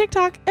scroll on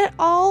TikTok at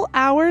all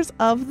hours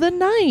of the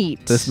night.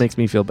 This makes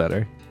me feel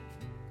better.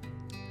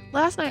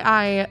 Last night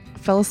I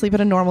fell asleep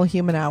at a normal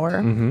human hour.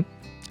 Mm-hmm.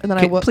 And then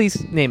I woke.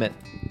 Please name it.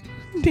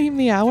 Name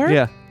the hour?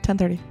 Yeah.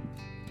 10:30.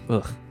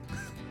 Ugh.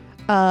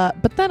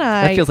 But then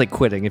That feels like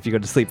quitting if you go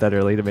to sleep that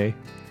early to me.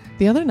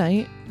 the other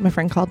night, my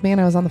friend called me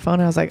and I was on the phone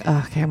and I was like,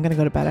 oh, okay, I'm going to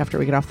go to bed after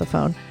we get off the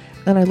phone.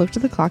 Then I looked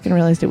at the clock and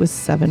realized it was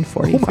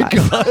 7:45. Oh my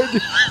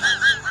God.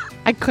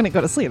 I couldn't go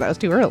to sleep. That was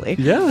too early.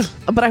 Yeah.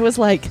 But I was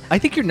like, I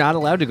think you're not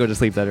allowed to go to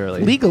sleep that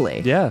early.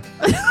 legally. Yeah.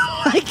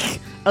 Like,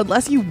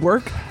 unless you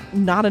work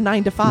not a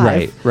 9 to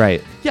 5.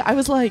 Right. Yeah, I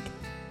was like,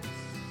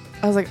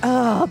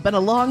 oh, been a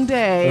long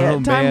day. Oh,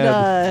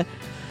 man.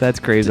 That's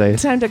crazy.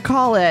 Time to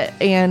call it.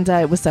 And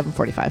it was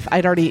 7:45.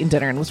 I'd already eaten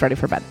dinner and was ready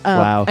for bed.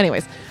 Wow.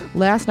 Anyways,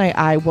 last night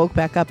I woke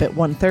back up at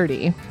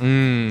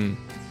 1:30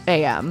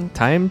 a.m.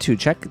 Time to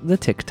check the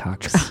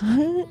TikToks.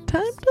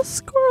 Time to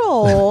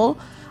scroll.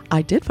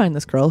 I did find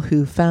this girl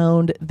who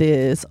found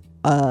this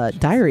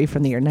diary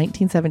from the year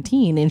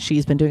 1917, and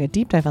she's been doing a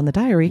deep dive on the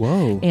diary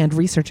Whoa. and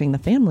researching the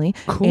family.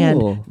 Cool.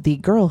 And the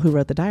girl who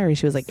wrote the diary,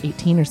 she was like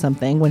 18 or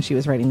something when she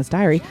was writing this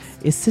diary,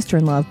 is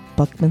sister-in-law of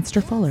Buckminster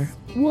Fuller.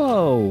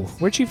 Whoa.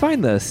 Where'd she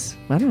find this?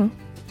 I don't know.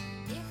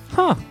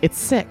 Huh. It's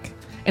sick.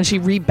 And she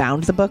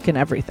rebound the book and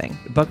everything.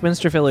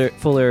 Buckminster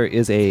Fuller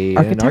is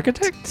an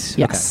architect?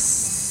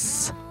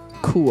 Yes.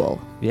 Cool.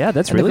 Okay. Yeah,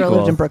 that's And really the girl cool.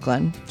 lived in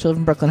Brooklyn. She lived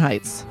in Brooklyn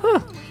Heights. Huh.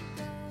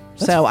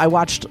 So I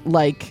watched,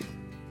 like,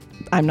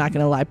 I'm not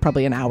going to lie,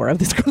 probably an hour of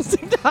this girl's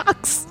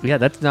TikToks. Yeah,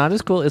 that's not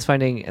as cool as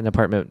finding an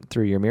apartment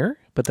through your mirror,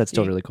 but that's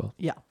still Yeah. really cool.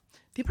 Yeah.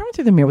 The apartment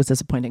through the mirror was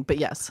disappointing, but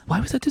yes. Why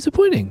was that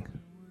disappointing?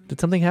 Did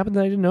something happen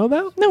that I didn't know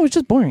about? No, it was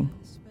just boring.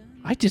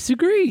 I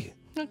disagree.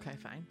 Okay,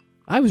 fine.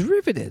 I was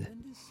riveted.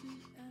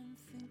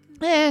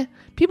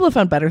 People have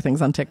found better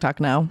things on TikTok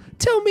now.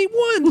 Tell me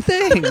one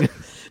thing.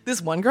 This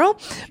one girl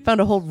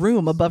found a whole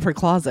room above her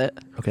closet.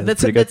 Okay,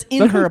 that's pretty good. that's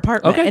in Okay. her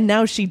apartment, Okay. and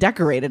now she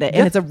decorated it, Yeah.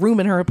 and it's a room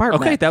in her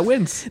apartment. Okay, that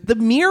wins. The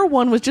mirror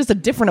one was just a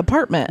different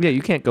apartment. Yeah,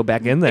 you can't go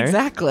back in there.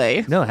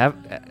 Exactly. No, have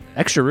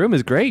extra room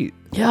is great.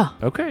 Yeah.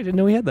 Okay, I didn't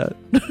know we had that.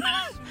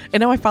 And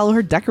now I follow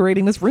her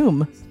decorating this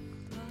room.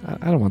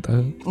 I don't want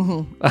that.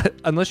 Mm-hmm.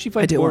 Unless she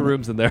finds do more want it.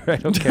 rooms in there, I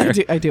don't care.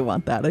 I do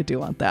want that. I do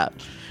want that.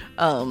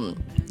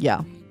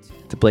 Yeah.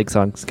 It's a Blake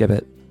song. Skip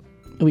it.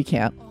 We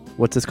can't.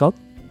 What's this called?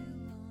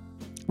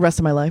 Rest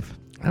of my life.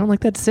 I don't like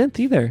that synth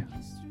either.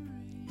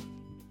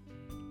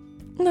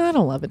 No, I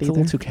don't love it It's a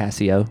either. little too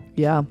Casio.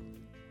 Yeah.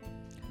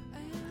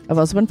 I've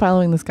also been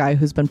following this guy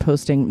who's been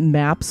posting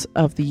maps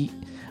of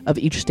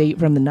each state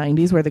from the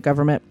 90s where the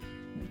government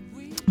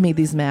made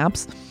these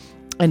maps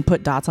and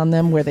put dots on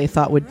them where they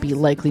thought would be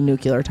likely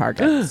nuclear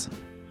targets.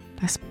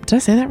 Did I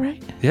say that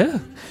right? Yeah.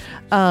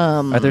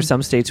 Are there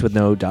some states with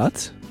no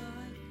dots?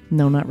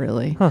 No, not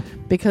really. Huh.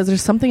 Because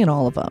there's something in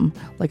all of them,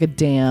 like a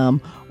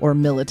dam or a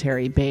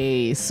military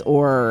base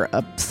or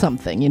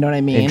something, you know what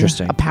I mean?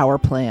 Interesting. A power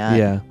plant.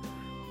 Yeah.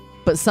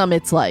 But some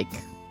it's like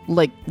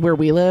where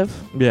we live,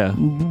 Yeah.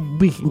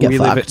 we can get we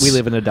fucked.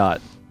 live in a dot.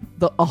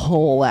 A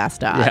whole ass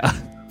dot.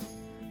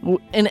 Yeah.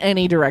 In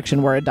any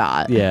direction, we're a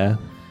dot. Yeah.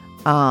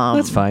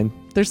 That's fine.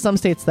 There's some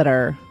states that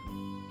are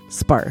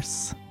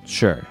sparse,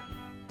 Sure.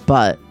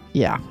 but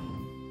yeah.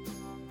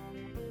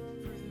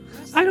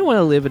 I don't want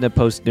to live in a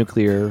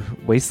post-nuclear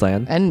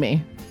wasteland. And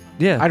me.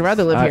 Yeah. I'd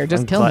rather live here.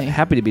 Just kill me.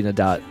 Happy to be in a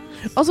dot.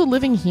 Also,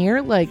 living here,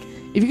 like,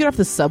 if you get off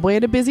the subway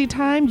at a busy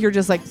time, you're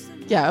just like,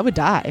 yeah, I would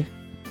die.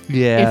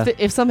 Yeah.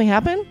 If something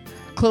happened,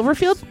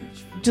 Cloverfield,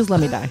 just let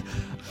me die.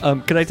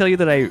 Can I tell you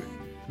that I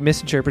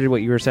misinterpreted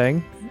what you were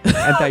saying?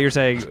 I thought you were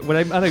saying, when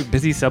I'm on a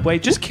busy subway,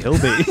 just kill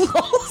me.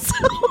 Also,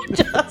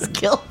 just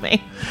kill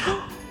me.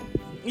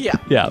 Yeah.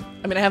 Yeah.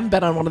 I mean, I haven't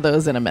been on one of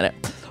those in a minute.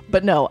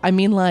 But no, I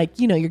mean, like,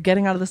 you know, you're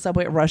getting out of the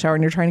subway at rush hour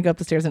and you're trying to go up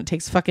the stairs and it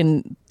takes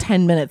fucking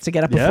 10 minutes to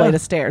get up a Yeah. flight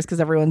of stairs because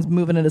everyone's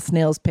moving at a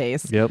snail's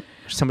pace. Yep.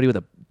 Somebody with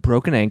a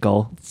broken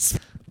ankle.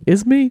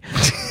 Is me.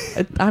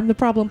 I'm the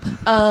problem.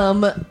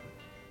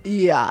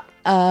 Yeah.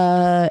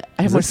 I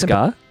have Is more this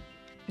ska?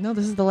 No,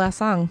 this is the last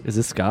song. Is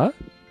this ska?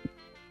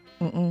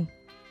 Mm-mm.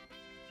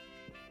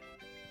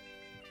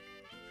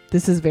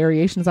 This is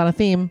Variations on a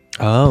Theme.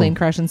 Oh. Plane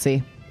Crash and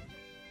Sea.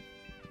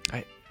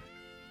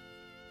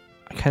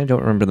 I kind of don't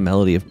remember the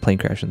melody of Plane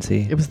Crash and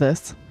Sea. It was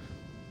this.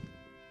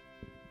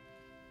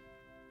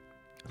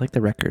 I like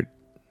the record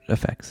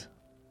effects.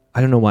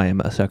 I don't know why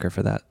I'm a sucker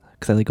for that.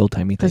 Because I like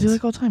old-timey Because things. you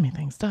like old-timey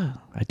things, duh.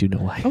 I do know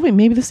why. Oh, wait,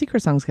 maybe the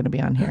Secret Song's going to be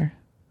on here.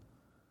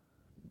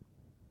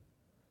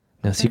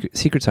 No,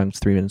 Secret Song's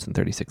 3 minutes and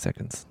 36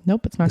 seconds.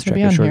 Nope, it's not This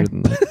going to track be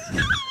is on shorter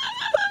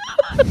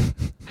here.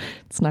 than that.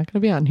 It's not going to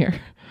be on here.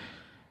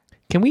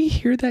 Can we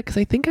hear that? Because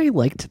I think I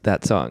liked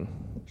that song.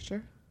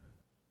 Sure.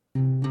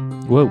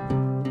 Whoa.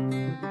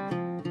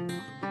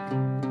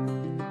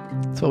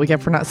 That's what we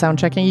get for not sound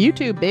checking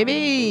YouTube,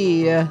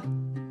 baby.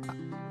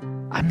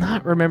 I'm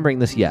not remembering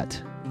this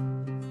yet.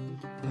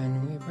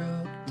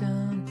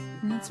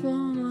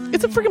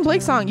 It's a freaking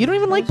Blake song. You don't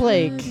even like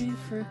Blake.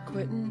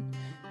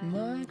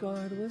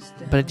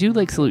 But I do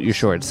like Salute Your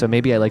Shorts, so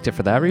maybe I liked it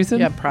for that reason.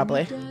 Yeah,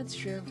 probably.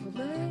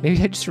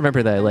 Maybe I just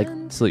remember that I like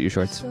Salute Your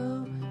Shorts.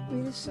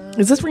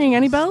 Is this ringing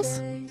any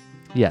bells?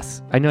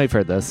 Yes, I know I've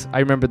heard this. I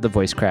remember the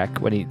voice crack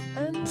when he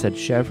said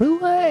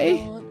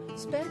Chevrolet.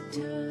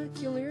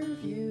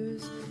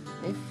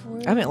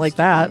 I didn't like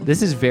that.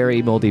 This is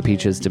very Moldy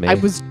Peaches to me. I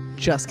was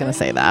just gonna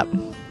say that.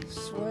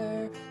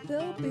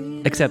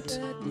 Except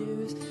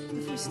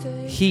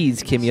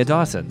he's Kimya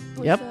Dawson.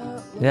 Yep.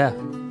 Yeah.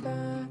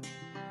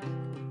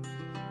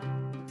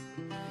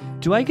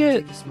 Do I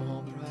get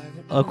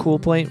a cool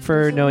point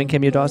for knowing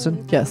Kimya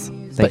Dawson? Yes.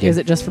 But you. is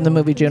it just from the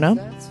movie Juno?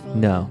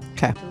 No.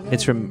 Okay.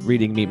 It's from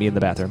reading Meet Me in the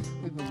Bathroom.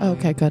 Oh,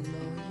 okay, good.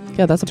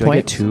 Yeah, that's a Do point.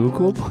 I get 2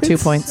 cool points? 2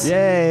 points.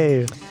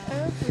 Yay.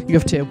 You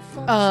have 2.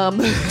 I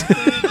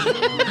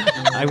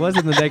was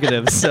in the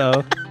negative,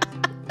 so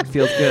it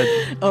feels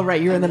good. Oh,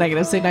 right. You're in the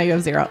negative, so now you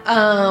have 0.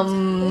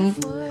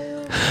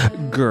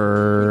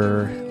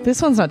 Grrr.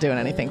 This one's not doing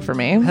anything for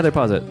me. Heather,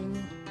 pause it.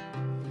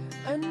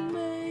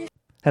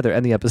 Heather,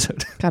 end the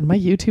episode. God, my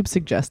YouTube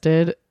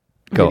suggested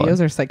Go videos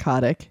on. are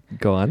psychotic.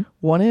 Go on.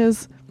 One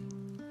is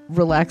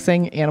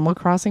relaxing Animal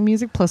Crossing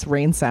music plus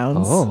rain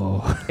sounds.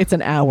 Oh. It's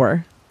an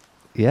hour.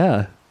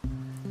 Yeah.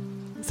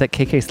 Is that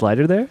KK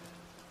Slider there?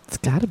 It's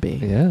gotta be.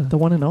 Yeah. The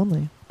one and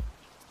only.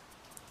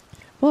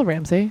 Well,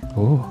 Ramsey,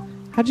 Oh.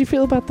 how'd you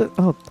feel about the...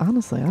 Oh,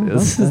 honestly, I love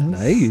This is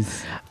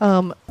nice.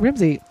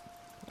 Ramsey,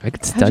 I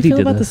could how'd study you feel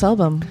to about this. this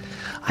album?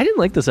 I didn't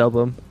like this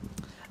album.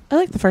 I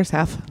like the first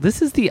half.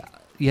 This is the...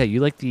 Yeah,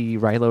 you like the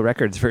Rilo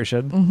Records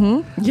version.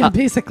 Mm-hmm. Yeah,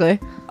 basically.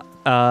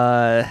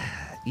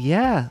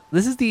 Yeah.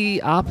 This is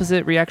the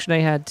opposite reaction I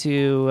had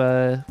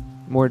to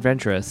More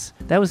Adventurous.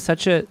 That was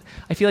such a...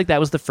 I feel like that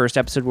was the first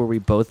episode where we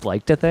both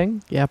liked a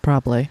thing. Yeah,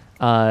 probably.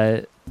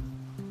 Yeah,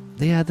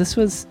 this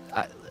was...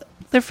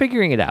 they're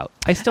figuring it out.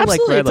 I still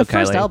Absolutely, like Rilo it's the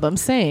first Kiley. album.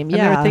 Same, And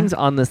yeah. there are things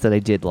on this that I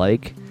did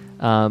like.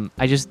 I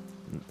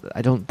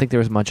don't think there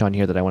was much on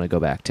here that I want to go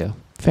back to.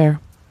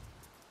 Fair.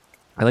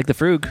 I like the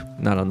Frug,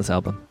 not on this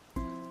album.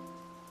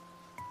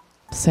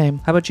 Same.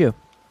 How about you?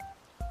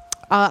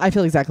 I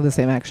feel exactly the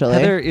same, actually.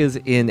 Heather is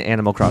in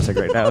Animal Crossing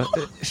right now.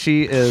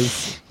 She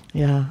is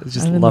Yeah.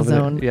 just I'm in loving the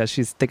zone. it. Yeah,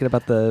 she's thinking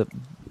about the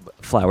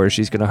flowers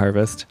she's going to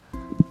harvest.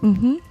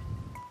 Mm-hmm.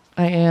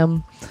 I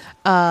am.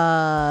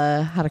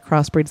 Had to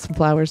crossbreed some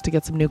flowers to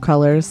get some new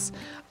colors.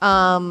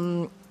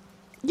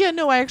 Yeah,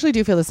 no, I actually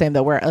do feel the same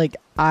though. Where like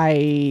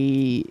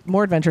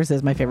More Adventures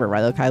is my favorite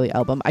Rilo Kiley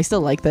album. I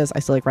still like this. I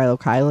still like Rilo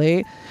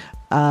Kiley.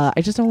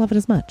 I just don't love it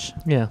as much.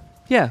 Yeah.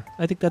 Yeah,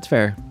 I think that's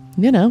fair.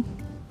 You know.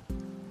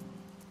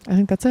 I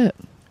think that's it.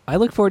 I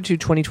look forward to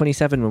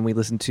 2027 when we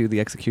listen to The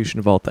Execution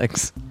of All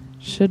Things.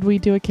 Should we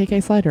do a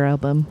KK Slider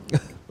album?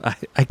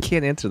 I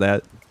can't answer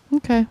that.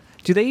 Okay.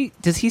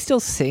 Does he still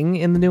sing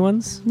in the new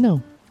ones?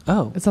 No.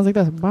 Oh. It sounds like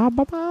this. Ba,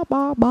 ba, ba,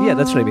 ba, ba. Yeah,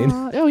 that's what I mean.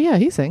 Oh yeah,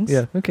 he sings.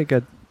 Yeah, okay,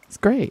 good. It's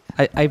great.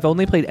 I've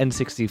only played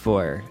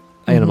N64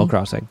 Animal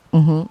Crossing.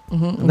 Mm-hmm,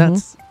 mm-hmm,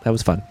 And that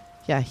was fun.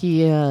 yeah,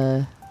 he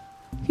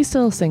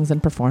still sings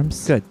and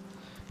performs. Good.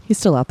 He's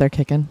still out there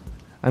kicking.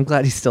 I'm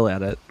glad he's still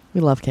at it. We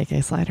love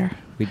KK Slider.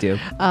 We do.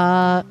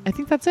 I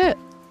think that's it.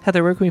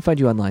 Heather, where can we find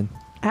you online?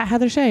 At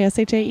Heather Shea,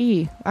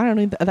 SHAE. I don't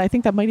know. I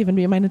think that might even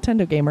be my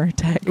Nintendo gamer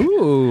tag.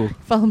 Ooh.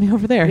 Follow me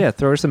over there. Yeah,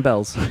 throw her some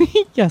bells.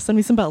 Yeah, send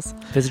me some bells.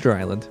 Visitor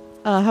Island.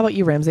 How about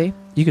you, Ramsey?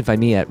 You can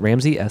find me at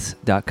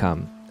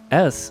ramseys.com.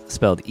 S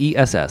spelled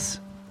ESS.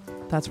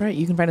 That's right.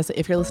 You can find us at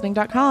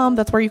ifyou'relistening.com.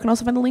 That's where you can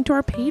also find the link to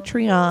our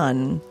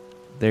Patreon.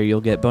 There you'll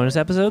get bonus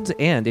episodes,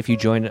 and if you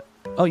join...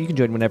 Oh, you can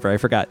join whenever. I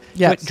forgot.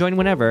 Yes. Join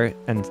whenever,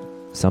 and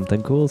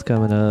something cool's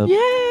coming up Yeah.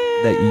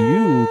 that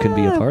you can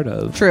be a part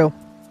of. True.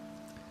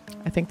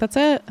 I think that's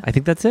it. I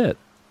think that's it.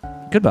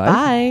 Goodbye.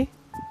 Bye.